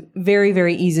 So it was very,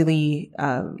 very easily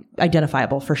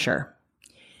identifiable for sure.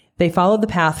 They followed the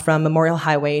path from Memorial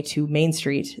Highway to Main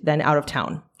Street, then out of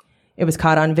town. It was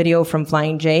caught on video from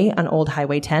Flying J on Old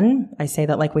Highway 10. I say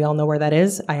that like we all know where that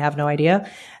is. I have no idea.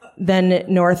 Then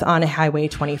north on Highway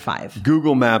 25.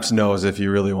 Google Maps knows if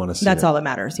you really want to see That's it. all that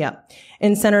matters, yeah.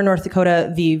 In center North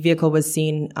Dakota, the vehicle was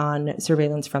seen on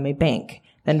surveillance from a bank.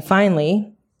 Then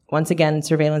finally, once again,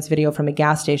 surveillance video from a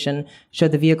gas station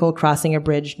showed the vehicle crossing a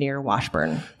bridge near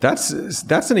Washburn. That's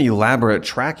an elaborate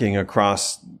tracking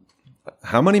across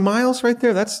how many miles right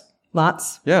there? That's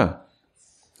lots. Yeah.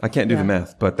 I can't do the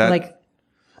math, but that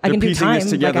I can do piecing time,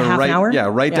 this together like a half right, an hour.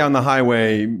 Yeah, down the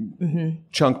highway,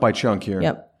 chunk by chunk here.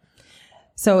 Yep.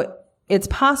 So it's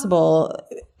possible,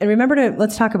 and remember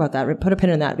let's talk about that. Put a pin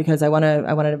in that because I want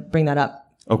to bring that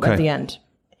up at the end.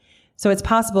 So it's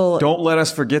possible. Don't let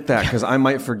us forget that because I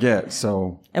might forget.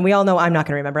 So. And we all know I'm not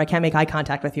going to remember. I can't make eye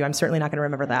contact with you. I'm certainly not going to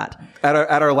remember that. At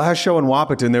our last show in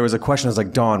Wapaton, there was a question. I was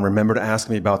like, Dawn, remember to ask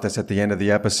me about this at the end of the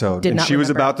episode. And she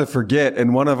was about to forget.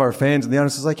 And one of our fans in the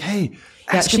audience was like, hey,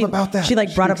 ask him about that. She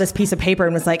brought up this piece of paper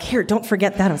and was like, here, don't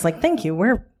forget that. I was like, thank you.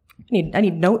 I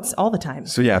need notes all the time.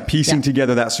 So yeah, piecing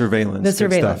together that surveillance. The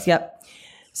surveillance, yep.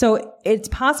 So it's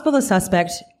possible the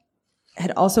suspect had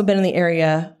also been in the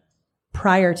area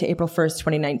prior to April 1st,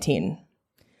 2019.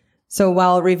 So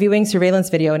while reviewing surveillance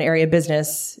video in area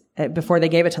business before they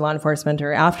gave it to law enforcement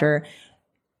or after,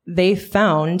 they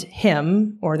found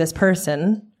him or this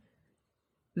person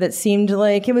that seemed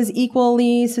like it was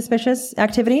equally suspicious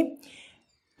activity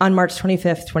on March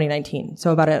 25th, 2019.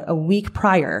 So about a week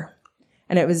prior.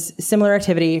 And it was similar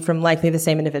activity from likely the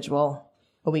same individual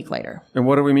a week later. And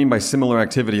what do we mean by similar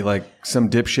activity? Like some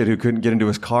dipshit who couldn't get into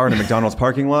his car in a McDonald's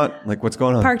parking lot? Like what's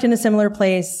going on? Parked in a similar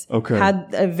place. Okay. Had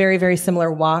a very, very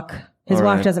similar walk. His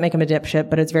walk doesn't make him a dipshit,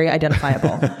 but it's very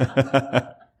identifiable.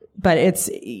 But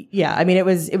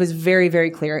it was very,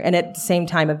 very clear. And at the same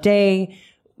time of day,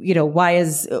 why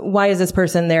is this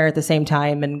person there at the same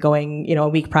time and going, a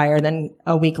week prior, then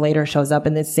a week later shows up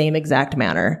in the same exact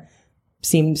manner?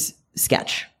 Seems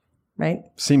sketch, right?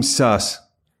 Seems sus.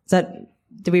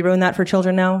 Did we ruin that for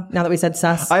children now that we said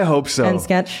sus? I hope so. And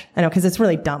sketch? I know, because it's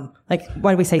really dumb. Like,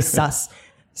 why do we say sus?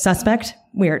 Suspect?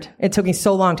 Weird. It took me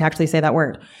so long to actually say that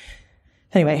word.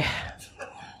 Anyway,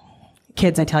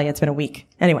 kids, I tell you, it's been a week.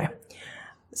 Anyway,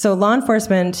 so law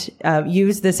enforcement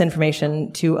used this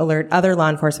information to alert other law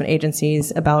enforcement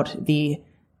agencies about the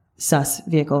sus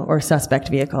vehicle or suspect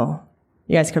vehicle.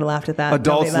 You guys could have laughed at that.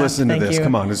 Adults listen to this.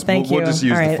 Come on. We'll just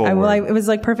use the full word. It was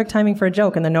like perfect timing for a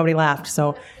joke, and then nobody laughed,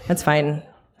 so that's fine.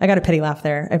 I got a pity laugh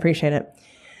there. I appreciate it.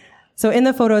 So in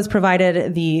the photos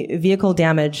provided, the vehicle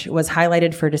damage was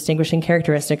highlighted for distinguishing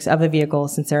characteristics of the vehicle,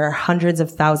 since there are hundreds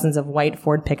of thousands of white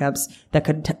Ford pickups that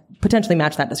could potentially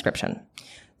match that description.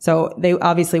 So they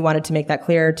obviously wanted to make that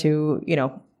clear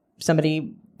to,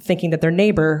 somebody thinking that their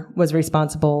neighbor was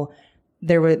responsible.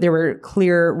 There were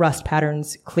clear rust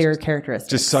patterns, clear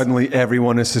characteristics. Just suddenly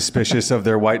everyone is suspicious of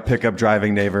their white pickup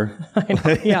driving neighbor. I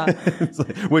know, yeah.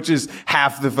 Which is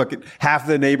half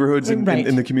the neighborhoods in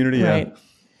the community. Right. Yeah.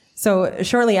 So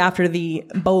shortly after the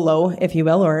BOLO, if you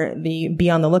will, or the Be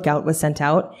on the Lookout was sent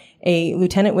out, a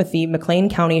lieutenant with the McLean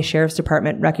County Sheriff's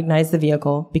Department recognized the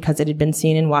vehicle because it had been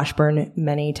seen in Washburn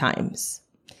many times.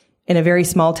 In a very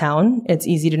small town, it's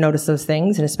easy to notice those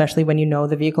things, and especially when you know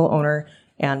the vehicle owner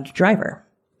and driver.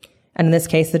 And in this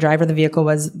case, the driver of the vehicle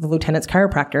was the lieutenant's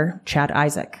chiropractor, Chad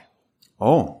Isaac.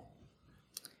 Oh.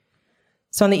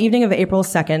 So on the evening of April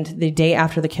 2nd, the day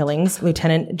after the killings,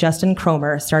 Lieutenant Justin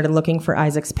Cromer started looking for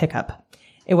Isaac's pickup.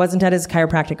 It wasn't at his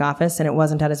chiropractic office, and it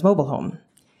wasn't at his mobile home.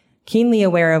 Keenly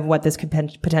aware of what this could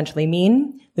potentially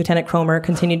mean, Lieutenant Cromer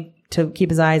continued to keep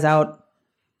his eyes out,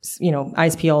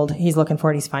 eyes peeled. He's looking for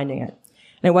it. He's finding it.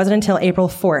 And it wasn't until April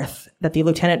 4th that the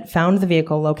lieutenant found the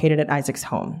vehicle located at Isaac's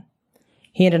home.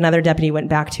 He and another deputy went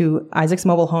back to Isaac's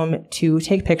mobile home to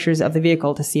take pictures of the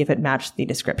vehicle to see if it matched the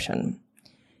description.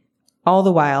 All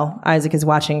the while, Isaac is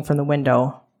watching from the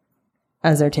window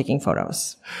as they're taking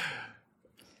photos.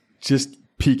 Just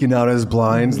peeking out his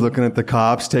blinds, looking at the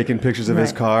cops, taking pictures of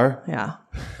his car. Yeah.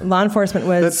 Law enforcement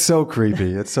was... That's so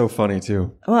creepy. It's so funny,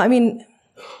 too. Well, I mean,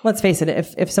 let's face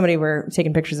it. If somebody were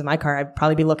taking pictures of my car, I'd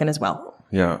probably be looking as well.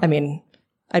 Yeah. I mean,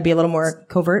 I'd be a little more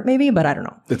covert maybe, but I don't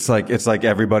know. It's like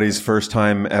everybody's first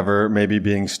time ever maybe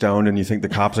being stoned, and you think the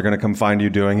cops are going to come find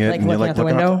you doing it. Like and looking out the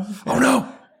window. Oh, no.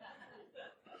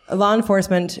 Law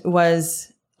enforcement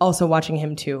was also watching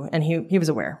him, too, and he was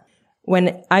aware.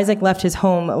 When Isaac left his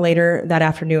home later that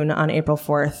afternoon on April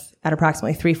 4th at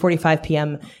approximately 3:45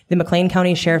 p.m., the McLean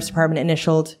County Sheriff's Department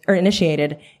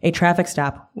initiated a traffic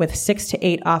stop with 6 to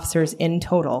 8 officers in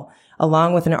total,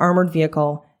 along with an armored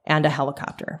vehicle and a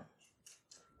helicopter.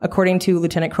 According to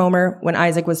Lieutenant Cromer, when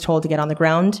Isaac was told to get on the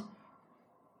ground,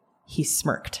 he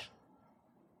smirked.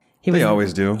 They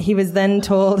always do. He was then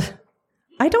told,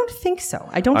 I don't think so.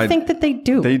 I don't think that they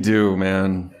do. They do,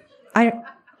 man.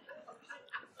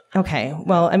 Okay,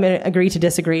 well, I'm going to agree to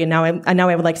disagree, and now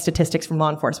I would like statistics from law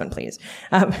enforcement, please.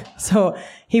 So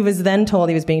he was then told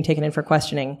he was being taken in for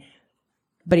questioning,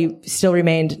 but he still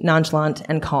remained nonchalant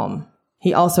and calm.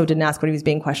 He also didn't ask what he was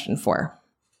being questioned for.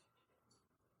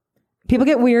 People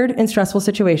get weird in stressful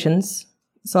situations,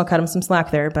 so I'll cut him some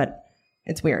slack there, but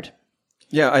it's weird.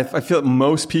 Yeah, I feel like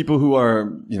most people who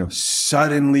are,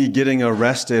 suddenly getting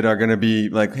arrested are going to be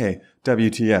like, hey,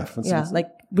 WTF. Like,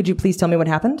 would you please tell me what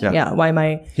happened? Yeah. Why am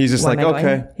I? He's just like,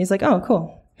 okay. He's like, oh,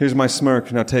 cool. Here's my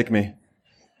smirk. Now take me.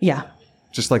 Yeah.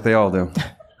 Just like they all do.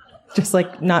 Just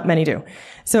like not many do.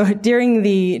 So during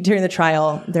the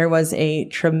trial, there was a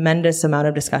tremendous amount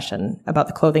of discussion about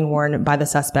the clothing worn by the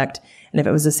suspect and if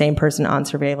it was the same person on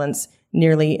surveillance.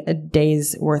 Nearly a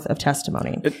day's worth of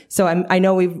testimony. So I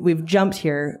know we've jumped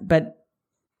here, but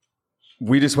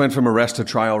we just went from arrest to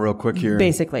trial real quick here.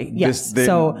 Basically, yes.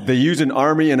 They used an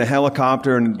army and a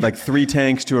helicopter and like 3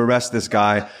 tanks to arrest this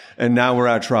guy, and now we're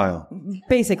at trial.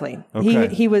 Basically, okay.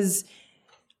 He was.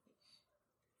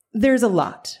 There's a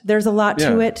lot. There's a lot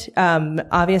to it.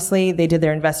 Obviously, they did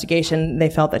their investigation. They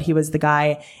felt that he was the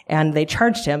guy, and they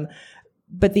charged him.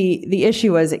 But the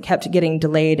issue was it kept getting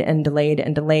delayed and delayed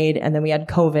and delayed, and then we had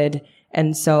COVID,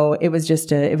 and so it was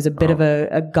just a bit of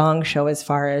a gong show as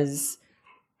far as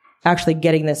actually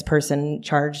getting this person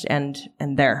charged and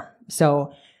there.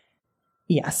 So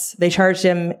yes, they charged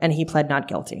him, and he pled not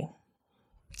guilty.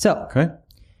 So okay.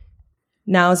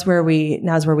 Now's where we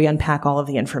unpack all of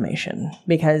the information,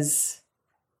 because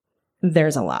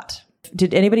there's a lot.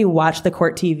 Did anybody watch the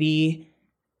court TV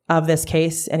of this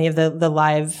case? Any of the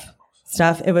live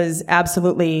stuff? It was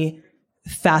absolutely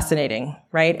fascinating,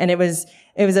 right? And it was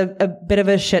a bit of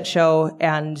a shit show,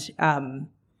 and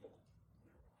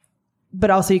but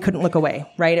also you couldn't look away,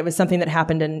 right? It was something that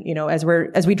happened, and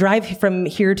as we drive from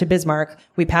here to Bismarck,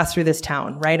 we pass through this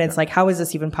town, right? And it's like, how is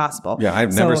this even possible? Yeah,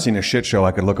 I've never seen a shit show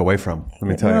I could look away from. Let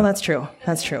me tell you. Well, that's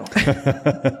true.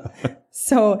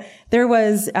 So there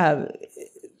was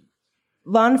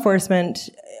law enforcement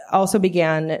also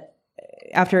began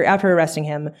after arresting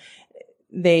him.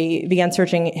 They began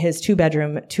searching his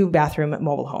 2-bathroom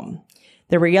mobile home.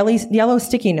 There were yellow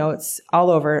sticky notes all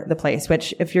over the place,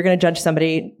 which if you're going to judge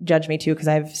somebody, judge me too, because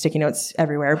I have sticky notes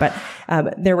everywhere. But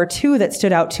there were 2 that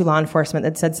stood out to law enforcement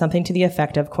that said something to the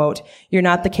effect of, quote, "You're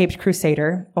not the caped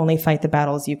crusader, only fight the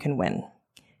battles you can win."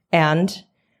 And,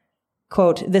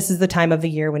 quote, "This is the time of the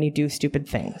year when you do stupid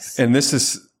things." And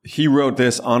he wrote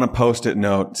this on a Post-it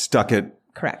note, stuck it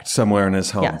correct somewhere in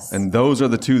his home. Yes. And those are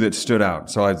the 2 that stood out.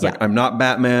 So I was like, I'm not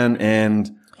Batman, and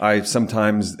I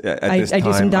sometimes I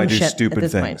do some dumb shit stupid at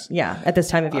this things. Point. Yeah, at this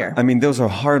time of year. I mean, those are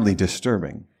hardly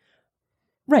disturbing.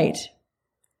 Right.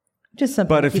 Just something.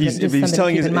 But if he's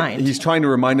telling you, he's trying to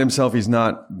remind himself he's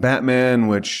not Batman,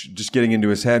 which just getting into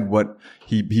his head, what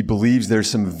he believes there's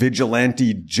some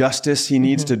vigilante justice he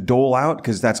needs to dole out,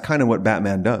 because that's kind of what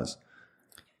Batman does.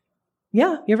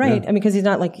 Yeah, you're right. Yeah. I mean, because he's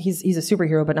not like he's a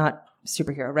superhero, but not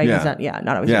superhero, right? Yeah. He's not.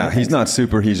 Not always. Yeah, he's not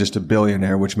super. He's just a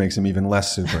billionaire, which makes him even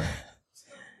less super.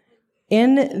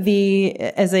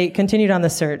 As they continued on the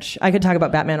search, I could talk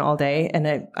about Batman all day,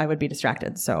 and I would be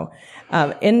distracted. So,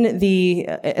 as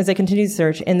they continued the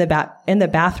search in the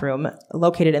bathroom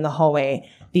located in the hallway,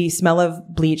 The smell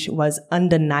of bleach was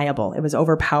undeniable. It was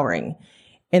overpowering.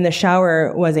 In the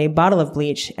shower was a bottle of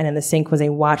bleach, and in the sink was a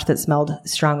watch that smelled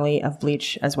strongly of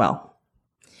bleach as well.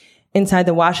 Inside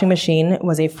the washing machine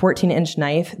was a 14-inch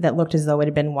knife that looked as though it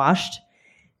had been washed,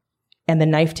 and the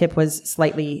knife tip was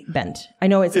slightly bent. I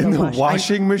know it's in the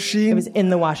washing machine? It was in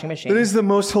the washing machine. That is the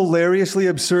most hilariously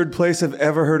absurd place I've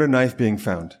ever heard a knife being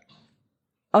found.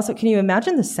 Also, can you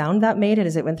imagine the sound that made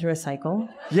as it went through a cycle?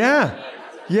 Yeah.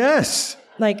 Yes.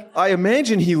 Like, I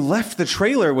imagine he left the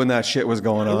trailer when that shit was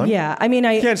going on. Yeah, I mean,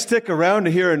 You can't stick around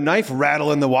to hear a knife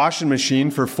rattle in the washing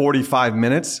machine for 45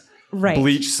 minutes. Right.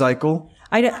 Bleach cycle.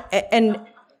 And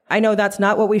I know that's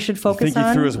not what we should focus on. Think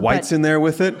he threw his whites in there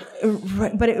with it?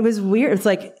 Right, but it was weird. It's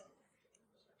like,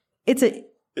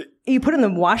 you put it in the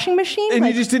washing machine? And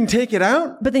you just didn't take it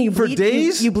out? But then for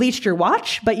days? You bleached your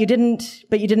watch, but you didn't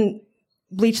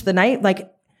bleach the knife?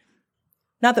 Like,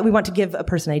 not that we want to give a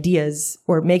person ideas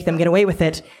or make them get away with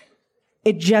it.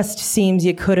 It just seems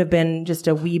you could have been just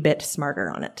a wee bit smarter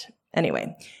on it.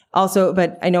 Anyway. Also,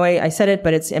 but I know I said it,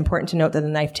 but it's important to note that the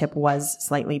knife tip was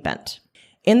slightly bent.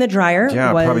 In the dryer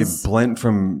was... probably bent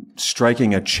from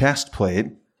striking a chest plate.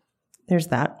 There's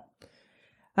that.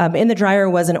 In the dryer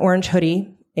was an orange hoodie,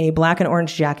 a black and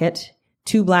orange jacket,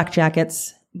 2 black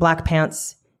jackets, black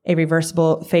pants, a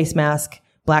reversible face mask,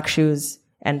 black shoes,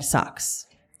 and socks.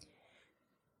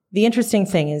 The interesting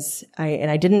thing is,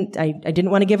 I didn't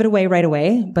want to give it away right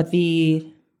away, but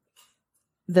the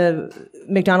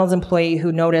McDonald's employee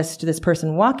who noticed this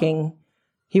person walking,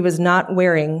 he was not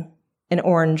wearing an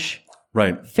orange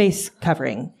face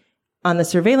covering. On the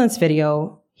surveillance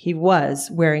video, he was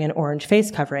wearing an orange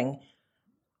face covering.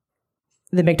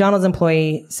 The McDonald's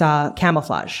employee saw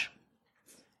camouflage.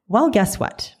 Well, guess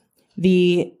what?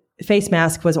 The face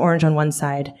mask was orange on one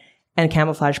side and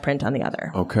camouflage print on the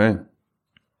other. Okay.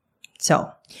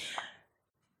 So,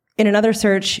 in another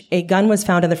search, a gun was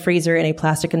found in the freezer in a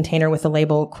plastic container with the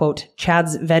label, quote,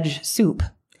 Chad's Veg Soup.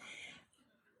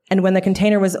 And when the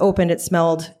container was opened, it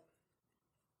smelled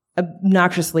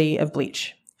obnoxiously of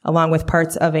bleach, along with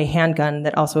parts of a handgun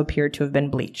that also appeared to have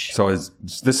been bleach. So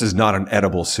this is not an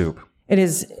edible soup. It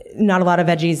is not a lot of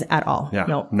veggies at all.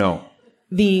 Yeah. No.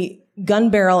 The gun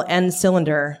barrel and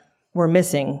cylinder were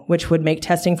missing, which would make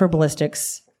testing for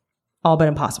ballistics all but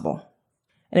impossible.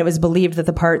 And it was believed that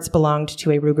the parts belonged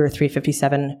to a Ruger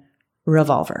 357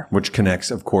 revolver. Which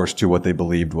connects, of course, to what they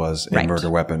believed was a murder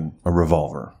weapon, a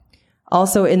revolver.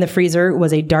 Also in the freezer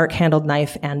was a dark-handled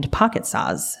knife and pocket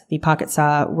saws. The pocket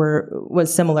saw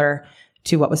was similar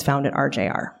to what was found at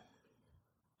RJR.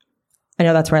 I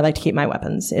know that's where I like to keep my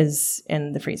weapons, is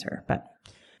in the freezer. But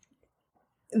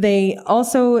they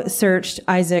also searched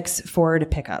Isaac's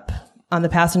Ford pickup. On the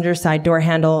passenger side door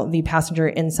handle, the passenger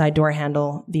inside door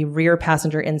handle, the rear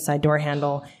passenger inside door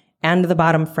handle, and the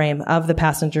bottom frame of the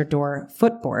passenger door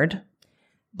footboard,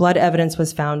 blood evidence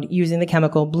was found using the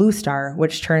chemical Blue Star,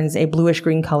 which turns a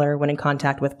bluish-green color when in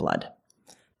contact with blood.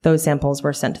 Those samples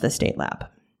were sent to the state lab.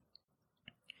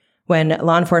 When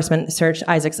law enforcement searched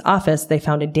Isaac's office, they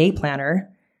found a day planner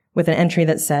with an entry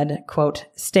that said, quote,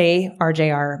 Stay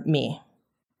RJR me.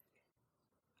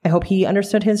 I hope he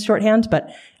understood his shorthand, but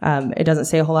it doesn't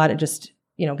say a whole lot. It just,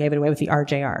 gave it away with the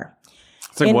RJR.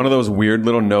 It's like one of those weird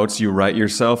little notes you write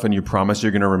yourself and you promise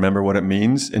you're going to remember what it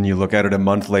means. And you look at it a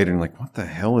month later and you're like, what the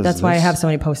hell is this? That's why I have so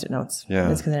many Post-it notes. Yeah.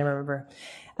 That's because I never remember.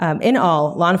 In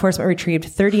all, law enforcement retrieved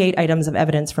 38 items of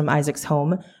evidence from Isaac's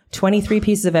home, 23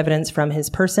 pieces of evidence from his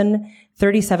person,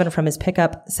 37 from his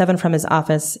pickup, 7 from his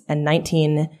office, and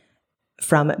 19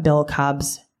 from Bill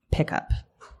Cobb's pickup.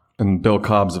 And Bill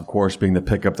Cobb's, of course, being the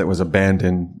pickup that was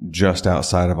abandoned just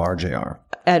outside of RJR.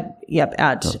 At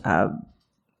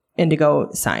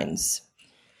Indigo Signs.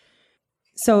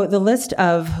 So the list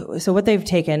of what they've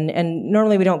taken, and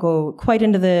normally we don't go quite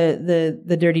into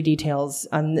the dirty details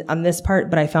on this part,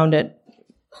 but I found it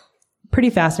pretty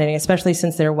fascinating, especially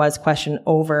since there was question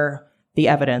over the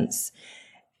evidence.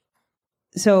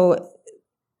 So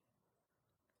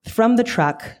from the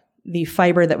truck, the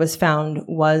fiber that was found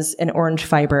was an orange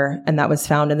fiber, and that was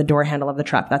found in the door handle of the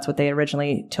truck. That's what they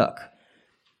originally took.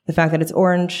 The fact that it's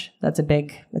orange, that's a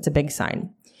big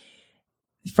sign.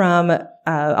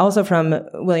 Also from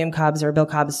William Cobb's or Bill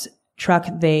Cobb's truck,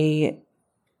 they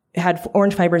had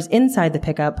orange fibers inside the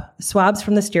pickup, swabs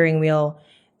from the steering wheel,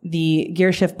 the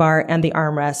gear shift bar, and the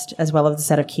armrest, as well as the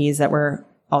set of keys that were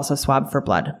also swabbed for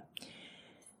blood.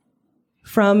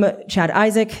 From Chad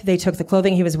Isaac, they took the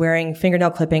clothing he was wearing,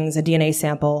 fingernail clippings, a DNA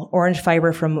sample, orange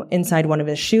fiber from inside one of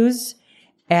his shoes,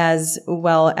 as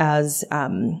well as,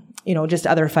 just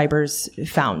other fibers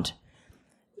found.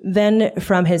 Then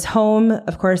from his home,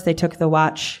 of course, they took the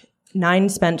watch, 9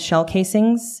 spent shell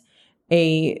casings,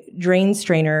 a drain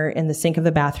strainer in the sink of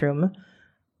the bathroom,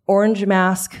 orange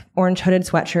mask, orange hooded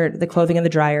sweatshirt, the clothing in the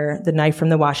dryer, the knife from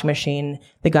the washing machine,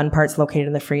 the gun parts located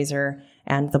in the freezer,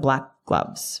 and the black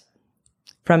gloves.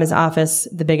 From his office,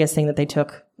 the biggest thing that they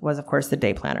took was, of course, the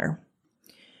day planner.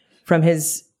 From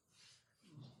his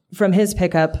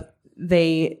pickup,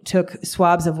 they took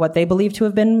swabs of what they believed to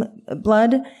have been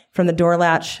blood from the door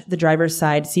latch, the driver's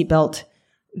side seatbelt,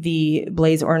 the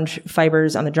blaze orange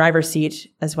fibers on the driver's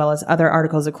seat, as well as other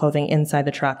articles of clothing inside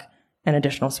the truck, and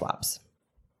additional swabs.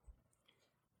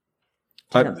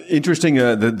 Interesting.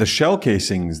 The shell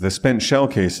casings, the spent shell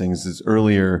casings, is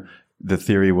earlier the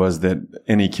theory was that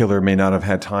any killer may not have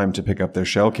had time to pick up their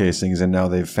shell casings, and now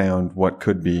they've found what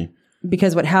could be.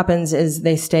 Because what happens is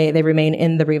they remain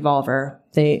in the revolver.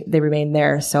 They remain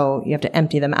there, so you have to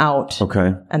empty them out.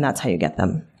 Okay. And that's how you get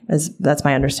them. That's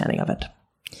my understanding of it.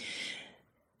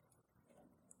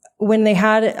 When they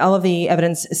had all of the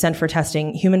evidence sent for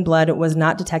testing, human blood was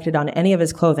not detected on any of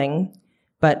his clothing,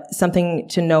 but something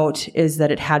to note is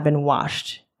that it had been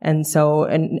washed. And so,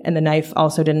 and the knife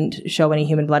also didn't show any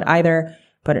human blood either,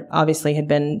 but it obviously had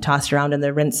been tossed around in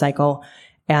the rinse cycle.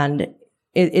 And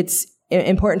it's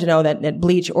important to know that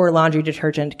bleach or laundry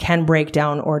detergent can break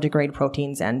down or degrade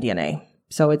proteins and DNA.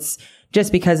 So it's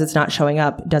just because it's not showing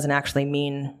up doesn't actually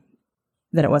mean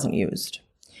that it wasn't used.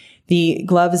 The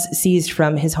gloves seized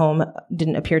from his home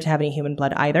didn't appear to have any human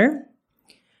blood either,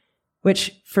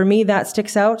 which for me, that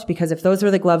sticks out because if those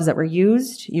were the gloves that were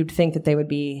used, you'd think that they would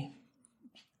be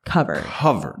covered,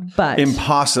 but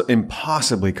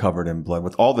impossibly covered in blood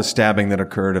with all the stabbing that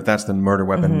occurred. If that's the murder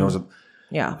weapon, those are,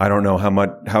 I don't know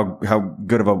how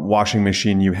good of a washing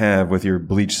machine you have with your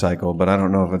bleach cycle, but I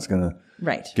don't know if it's going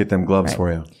to get them gloves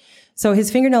for you. So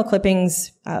his fingernail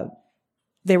clippings,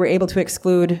 they were able to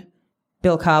exclude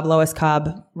Bill Cobb, Lois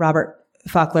Cobb, Robert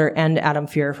Faulkner, and Adam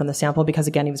Fear from the sample because,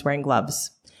 again, he was wearing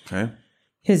gloves. Okay.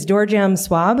 His door jamb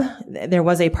swab, there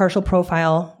was a partial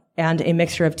profile and a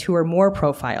mixture of 2 or more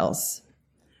profiles.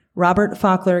 Robert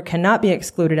Faulkner cannot be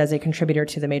excluded as a contributor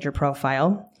to the major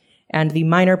profile, and the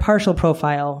minor partial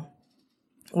profile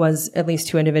was at least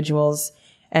 2 individuals,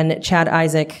 and Chad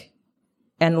Isaac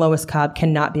and Lois Cobb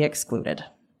cannot be excluded.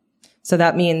 So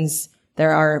that means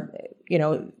there are,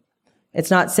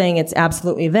 it's not saying it's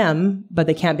absolutely them, but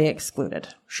they can't be excluded.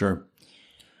 Sure.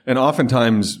 And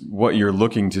oftentimes what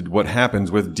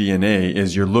happens with DNA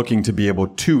is you're looking to be able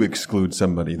to exclude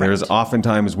somebody. Right. There's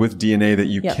oftentimes with DNA that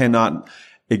you cannot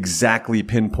exactly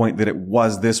pinpoint that it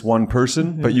was this one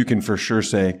person, but you can for sure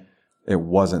say it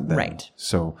wasn't them. Right.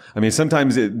 So, I mean,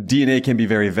 sometimes DNA can be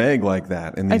very vague like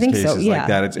that in these cases like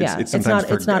that. It's sometimes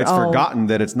forgotten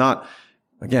that it's not,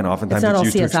 again, oftentimes it's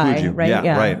used to exclude you. Right?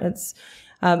 Yeah, right. It's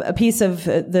a piece of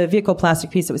the vehicle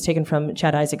plastic piece that was taken from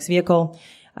Chad Isaac's vehicle.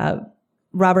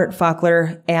 Robert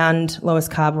Faulkner and Lois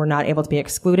Cobb were not able to be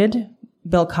excluded.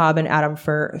 Bill Cobb and Adam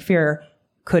Fear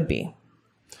could be.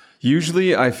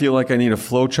 Usually I feel like I need a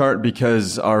flow chart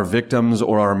because our victims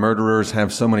or our murderers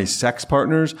have so many sex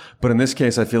partners. But in this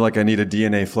case, I feel like I need a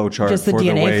DNA flow chart for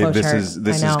the way this is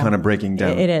kind of breaking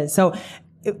down. It is. So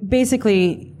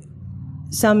basically,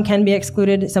 some can be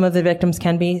excluded. Some of the victims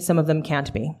can be. Some of them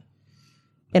can't be.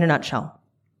 In a nutshell.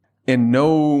 And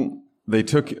they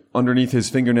took underneath his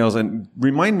fingernails. And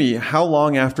remind me, how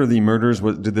long after the murders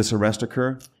did this arrest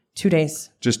occur? 2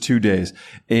 days. Just 2 days.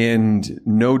 And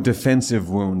no defensive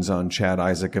wounds on Chad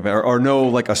Isaac, or no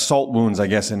like assault wounds, I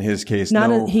guess, in his case.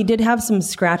 He did have some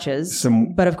scratches,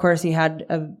 but of course he had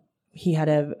a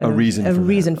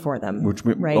reason for them.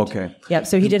 Right? Okay. Yep.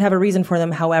 So he did have a reason for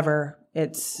them. However,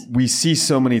 we see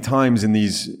so many times in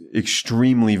these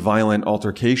extremely violent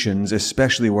altercations,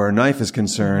 especially where a knife is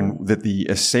concerned, that the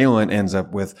assailant ends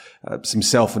up with some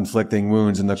self-inflicting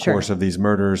wounds in the course of these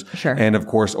murders. Sure. And of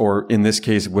course, or in this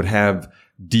case, would have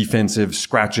defensive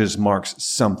scratches, marks,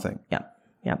 something. Yeah.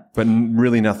 Yeah. But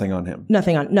really nothing on him.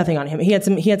 Nothing on him. He had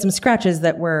some scratches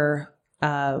that were,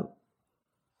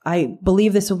 I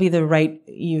believe this will be the right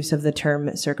use of the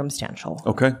term circumstantial.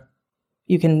 Okay.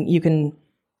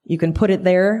 You can put it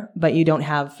there, but you don't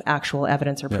have actual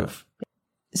evidence or proof. Yeah.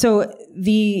 So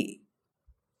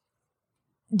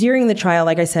during the trial,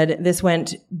 like I said, this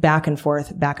went back and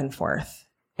forth.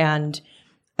 And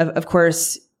of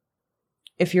course,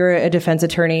 if you're a defense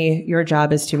attorney, your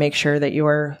job is to make sure that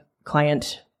your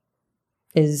client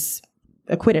is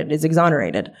acquitted, is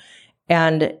exonerated.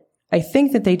 And I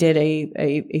think that they did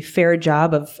a fair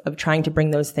job of trying to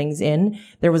bring those things in.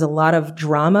 There was a lot of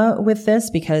drama with this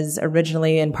because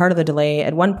originally, and part of the delay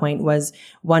at one point was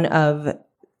one of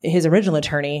his original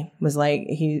attorney was like,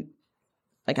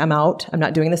 I'm out. I'm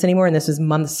not doing this anymore. And this was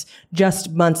months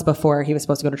before he was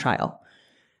supposed to go to trial.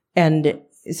 And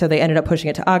so they ended up pushing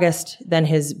it to August. Then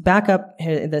his backup,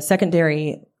 the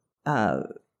secondary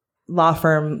law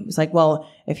firm was like, well,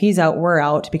 if he's out, we're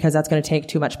out, because that's going to take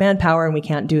too much manpower and we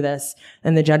can't do this.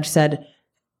 And the judge said,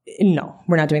 no,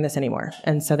 we're not doing this anymore.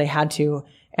 And so they had to.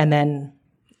 And then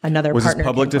another was partner. Was this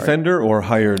public defender or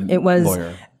hired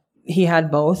lawyer? He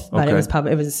had both, but Okay.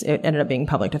 it ended up being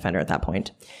public defender at that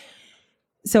point.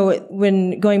 So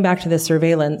when going back to the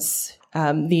surveillance,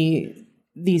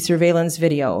 the surveillance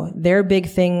video, their big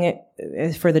thing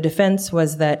for the defense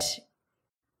was that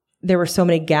there were so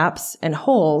many gaps and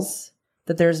holes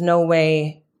that there's no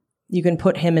way you can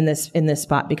put him in this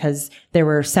spot, because there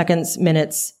were seconds,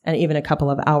 minutes, and even a couple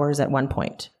of hours at one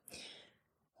point.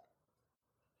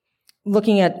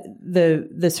 Looking at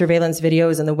the surveillance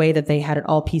videos and the way that they had it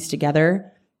all pieced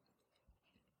together,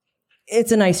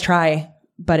 it's a nice try,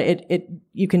 but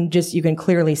you can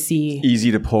clearly see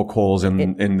easy to poke holes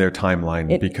in their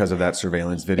timeline because of that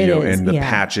surveillance video and the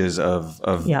patches of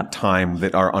time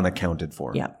that are unaccounted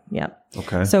for. Yeah. Yeah.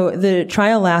 Okay. So the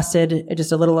trial lasted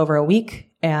just a little over a week,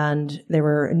 and there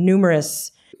were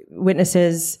numerous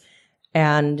witnesses,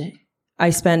 and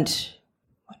I spent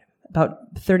about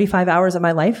 35 hours of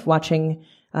my life watching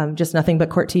just nothing but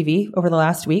court TV over the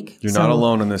last week. You're not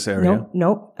alone in this area.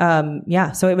 No.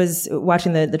 So it was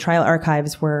watching the trial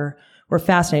archives were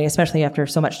fascinating, especially after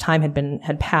so much time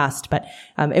had passed. But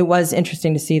it was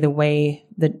interesting to see the way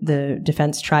the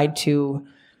defense tried to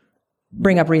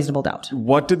bring up reasonable doubt.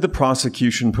 What did the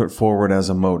prosecution put forward as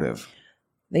a motive?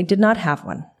 They did not have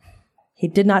one. He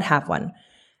did not have one.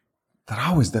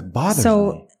 That bothers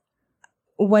me.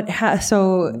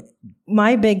 So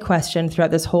my big question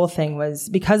throughout this whole thing was,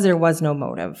 because there was no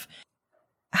motive,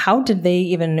 how did they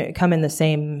even come in the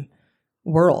same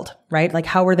world, right? Like,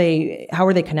 how were they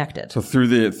connected? So through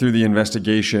the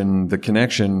investigation, the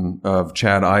connection of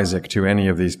Chad Isaak to any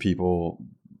of these people,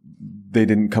 they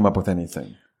didn't come up with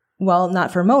anything. Well,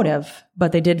 not for motive,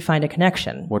 but they did find a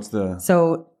connection.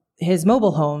 So his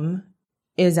mobile home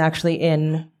is actually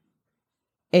in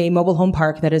a mobile home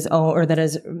park that is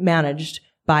managed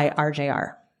by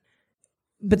RJR.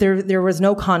 But there was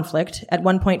no conflict. At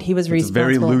one point, he was responsible.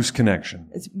 It's a very loose connection.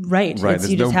 Right. There's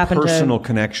no personal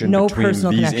connection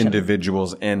between these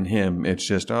individuals and him. It's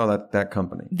just, that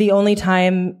company. The only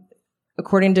time,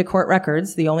 according to court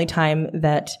records, the only time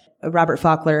that Robert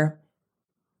Faulkner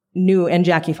knew and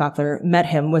Jackie Faulkner met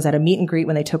him was at a meet and greet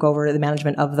when they took over the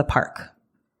management of the park.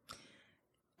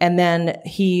 And then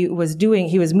he was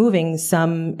moving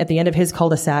some, at the end of his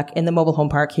cul-de-sac in the mobile home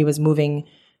park, he was moving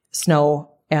snow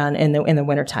and in the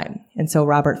wintertime. And so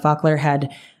Robert Faulkner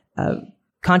had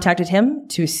contacted him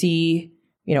to see,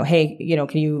 hey,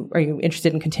 are you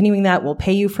interested in continuing that? We'll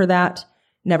pay you for that.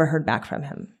 Never heard back from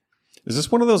him. Is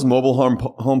this one of those mobile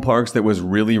home parks that was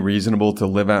really reasonable to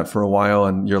live at for a while,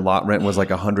 and your lot rent was like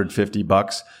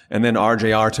 $150, and then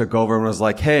RJR took over and was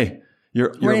like, hey,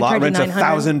 your lot rent's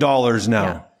 $1,000 now.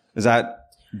 Yeah.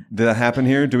 Did that happen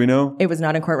here? Do we know? It was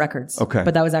not in court records. Okay.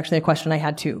 But that was actually a question I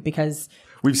had too, because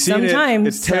we've seen sometimes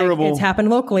it's terrible. It's happened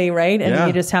locally, right? And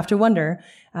you just have to wonder.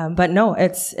 But no,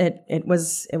 it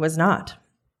was not.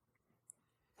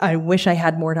 I wish I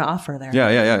had more to offer there.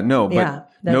 Yeah. No, but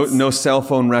no cell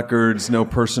phone records, no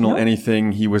personal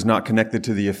anything. He was not connected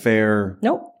to the affair.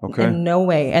 Nope. Okay. In no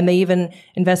way. And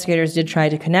investigators did try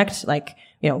to connect, like,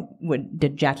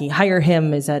 did Jackie hire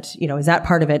him? Is that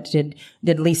part of it?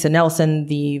 Did Lisa Nelson,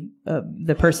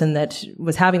 the person that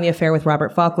was having the affair with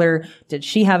Robert Faulkner, did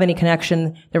she have any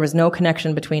connection? There was no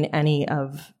connection between any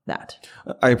of that.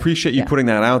 I appreciate you putting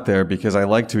that out there, because I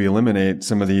like to eliminate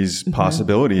some of these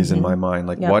possibilities in my mind.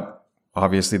 Like what,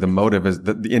 obviously the motive is,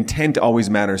 the intent always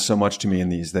matters so much to me in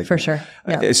these things. For sure.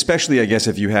 Yeah. Especially, I guess,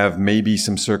 if you have maybe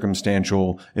some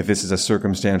if this is a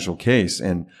circumstantial case.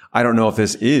 And I don't know if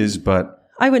this is, but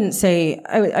I wouldn't say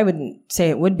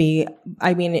it would be.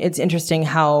 I mean, it's interesting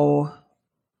how,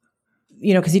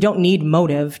 because you don't need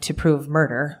motive to prove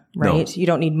murder, right? No. You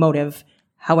don't need motive.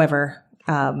 However,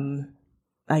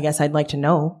 I guess I'd like to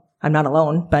know. I'm not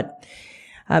alone, but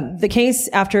the case,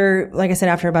 after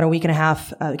about a week and a half,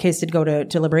 the case did go to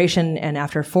deliberation, and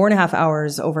after 4.5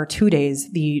 hours over 2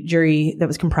 days, the jury that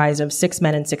was comprised of 6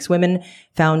 men and 6 women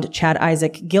found Chad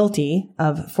Isaak guilty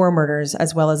of 4 murders,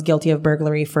 as well as guilty of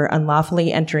burglary for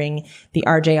unlawfully entering the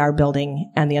RJR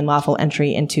building and the unlawful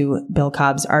entry into Bill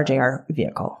Cobb's RJR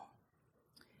vehicle.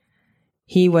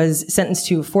 He was sentenced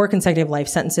to 4 consecutive life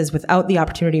sentences without the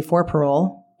opportunity for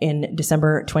parole in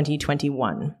December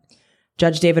 2021.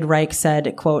 Judge David Reich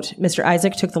said, quote, Mr.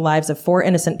 Isaak took the lives of 4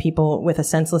 innocent people with a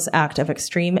senseless act of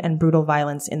extreme and brutal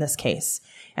violence in this case.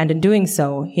 And in doing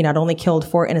so, he not only killed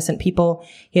 4 innocent people,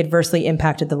 he adversely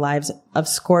impacted the lives of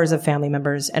scores of family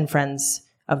members and friends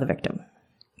of the victim.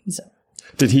 So,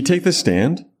 did he take the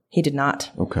stand? He did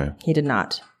not. Okay. He did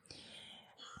not.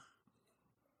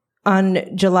 On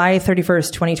July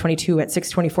 31st, 2022 at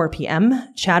 6:24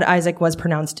 p.m., Chad Isaak was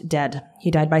pronounced dead.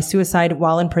 He died by suicide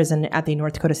while in prison at the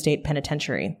North Dakota State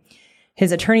Penitentiary.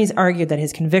 His attorneys argued that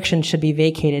his conviction should be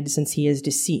vacated since he is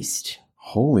deceased.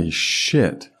 Holy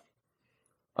shit.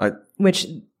 Which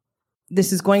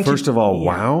this is going First of all,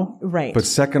 wow. Right. But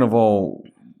second of all,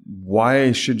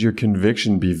 why should your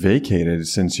conviction be vacated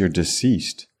since you're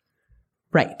deceased?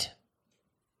 Right.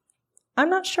 I'm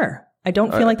not sure. I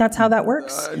don't feel like that's how that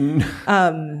works.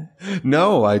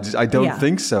 No, I don't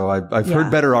think so. I've heard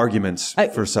better arguments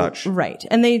for such. Right.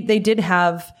 And they did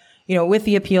have, with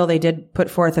the appeal, they did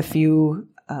put forth a few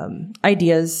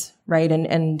ideas, right,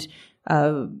 and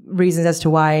reasons as to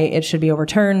why it should be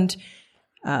overturned.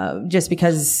 Just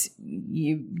because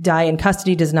you die in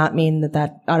custody does not mean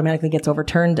that automatically gets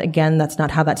overturned. Again, that's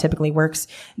not how that typically works.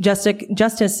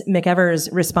 Justice McEvers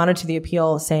responded to the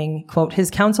appeal saying, quote, his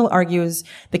counsel argues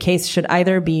the case should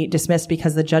either be dismissed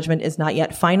because the judgment is not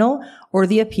yet final or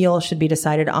the appeal should be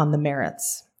decided on the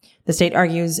merits. The state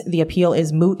argues the appeal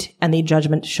is moot and the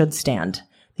judgment should stand.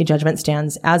 The judgment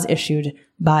stands as issued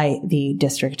by the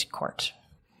district court.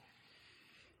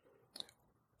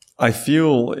 I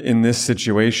feel in this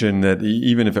situation that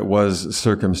even if it was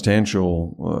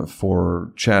circumstantial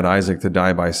for Chad Isaak to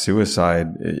die by suicide,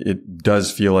 it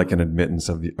does feel like an admittance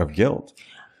of guilt.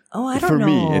 Oh, I don't know.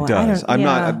 For me, it does. I'm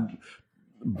not,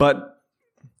 but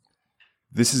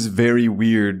this is very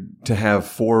weird to have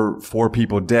four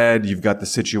people dead. You've got the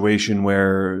situation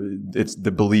where it's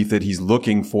the belief that he's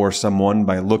looking for someone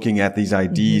by looking at these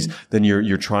IDs. Mm-hmm. Then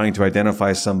you're trying to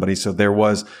identify somebody. So there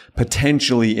was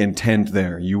potentially intent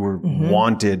there. You were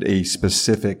wanted a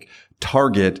specific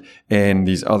target, and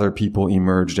these other people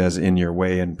emerged as in your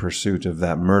way in pursuit of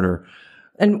that murder.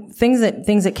 And things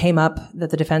that came up that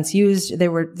the defense used, they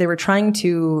were trying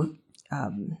to.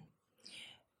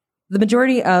 The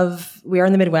majority we are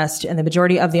in the Midwest, and the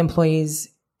majority of the employees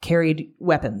carried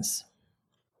weapons.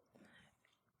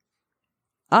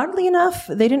 Oddly enough,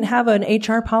 they didn't have an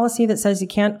HR policy that says you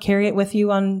can't carry it with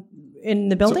you in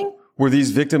the building. So were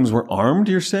these victims were armed,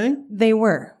 you're saying? They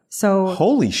were. So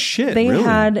holy shit, they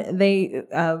really?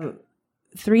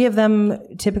 Three of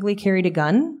them typically carried a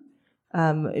gun.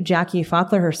 Jackie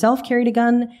Faulkner herself carried a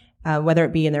gun, whether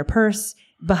it be in their purse.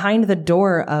 Behind the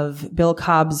door of Bill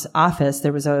Cobb's office,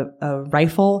 there was a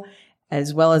rifle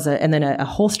as well as and then a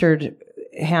holstered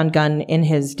handgun in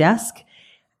his desk,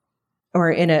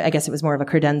 or I guess it was more of a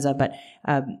credenza, but,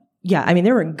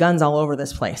 there were guns all over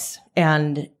this place.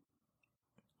 And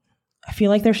I feel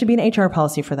like there should be an HR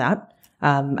policy for that.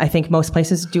 I think most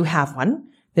places do have one.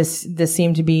 This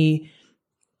seemed to be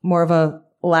more of a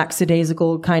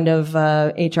lackadaisical kind of,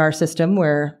 HR system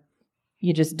where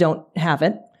you just don't have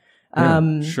it.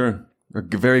 Sure. A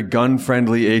very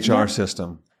gun-friendly HR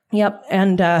system. Yep.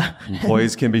 And,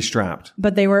 employees can be strapped.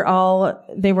 But they were all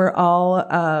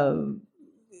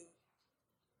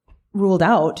ruled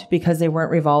out because they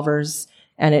weren't revolvers,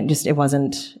 and it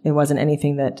wasn't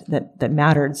anything that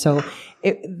mattered. So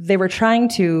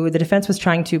the defense was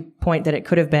trying to point that it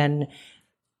could have been,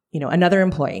 another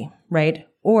employee, right?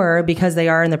 Or because they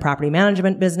are in the property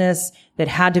management business, that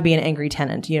had to be an angry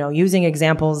tenant, using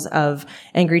examples of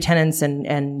angry tenants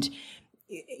and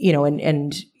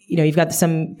you've got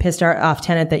some pissed off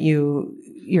tenant that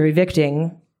you're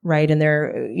evicting, right? And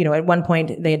they're, at one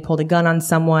point they had pulled a gun on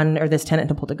someone, or this tenant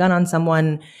had pulled a gun on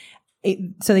someone.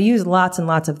 So they used lots and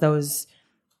lots of those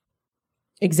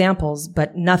examples,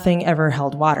 but nothing ever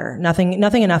held water. Nothing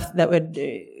enough that would,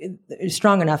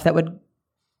 strong enough that would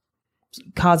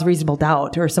cause reasonable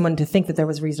doubt, or someone to think that there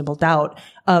was reasonable doubt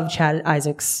of Chad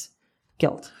Isaak's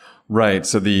guilt. Right.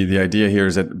 So the idea here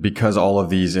is that because all of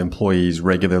these employees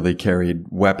regularly carried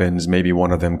weapons, maybe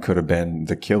one of them could have been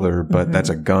the killer, but that's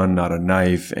a gun, not a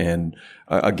knife. And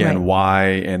again, why?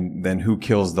 And then who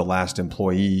kills the last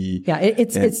employee? Yeah.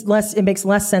 It makes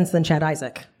less sense than Chad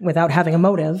Isaak without having a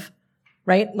motive,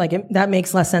 right? Like that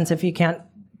makes less sense if you can't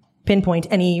pinpoint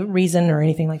any reason or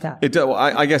anything like that.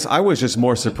 I guess I was just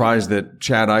more surprised that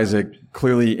Chad Isaak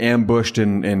clearly ambushed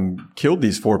and killed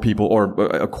these four people, or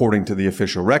according to the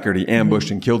official record, he ambushed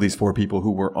and killed these four people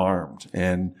who were armed.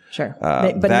 And sure,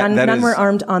 but none were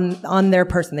armed on their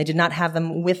person. They did not have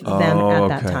them with them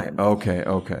at that time.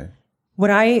 Okay.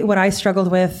 What I struggled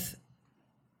with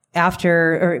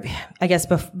after, or I guess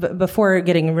before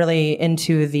getting really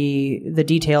into the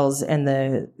details and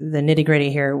the nitty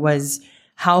gritty here, was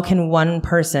how can one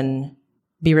person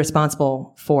be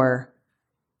responsible for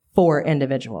four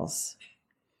individuals?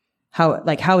 How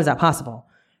is that possible?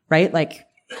 Right? Like,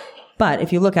 But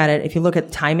if you look at it, if you look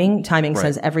at timing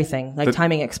says everything. Like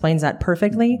timing explains that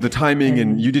perfectly. The timing,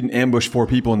 and you didn't ambush 4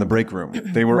 people in the break room.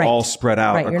 They were all spread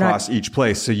out across each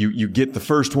place. So you get the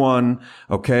first one,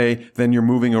 okay, then you're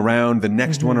moving around. The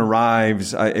next one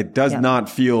arrives. It does not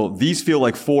feel, these feel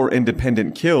like 4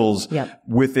 independent kills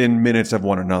within minutes of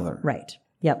one another. Right.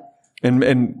 Yep.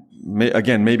 And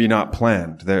again, maybe not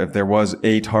planned. If there was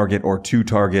a target or 2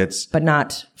 targets. But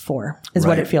not 4 is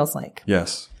what it feels like.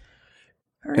 Yes.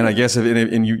 Right. And I guess,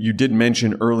 you did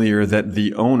mention earlier that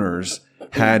the owners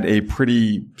had a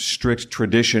pretty strict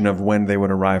tradition of when they would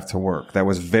arrive to work. That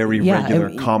was very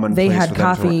regular, commonplace. They had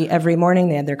coffee every morning.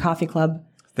 They had their coffee club.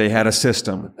 They had a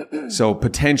system. So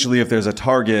potentially if there's a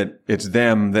target, it's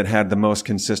them that had the most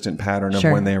consistent pattern of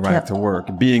when they arrived to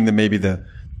work, being maybe the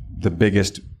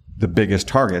biggest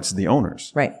targets, the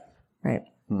owners. Right.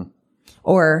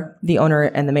 Or the owner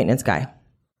and the maintenance guy.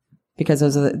 Because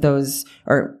those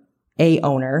are a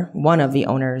owner, one of the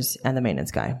owners, and the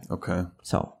maintenance guy. Okay.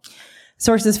 So,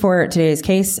 sources for today's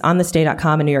case on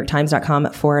thisday.com and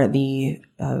NewYorkTimes.com for the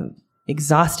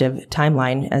exhaustive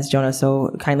timeline, as Jonah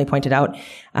so kindly pointed out,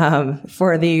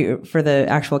 for the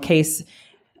actual case.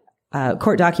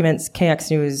 Court documents, KX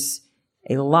News,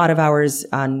 a lot of hours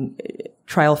on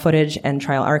trial footage and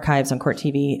trial archives on Court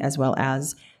TV, as well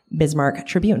as Bismarck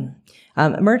Tribune.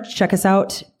 Merch, check us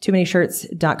out,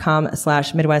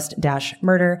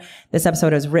 toomanyshirts.com/Midwest-murder. This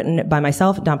episode is written by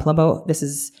myself, Don Palumbo. This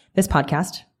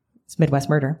podcast, it's Midwest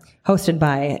Murder, hosted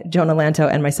by Jonah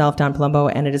Lanto and myself, Don Palumbo,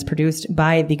 and it is produced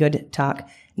by the Good Talk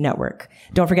Network.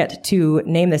 Don't forget to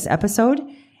name this episode,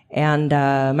 and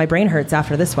my brain hurts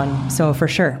after this one, so for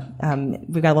sure.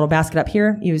 We've got a little basket up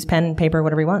here. Use pen, paper,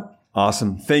 whatever you want.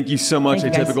 Awesome. Thank you so much,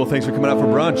 Atypical. Thanks for coming out for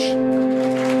brunch.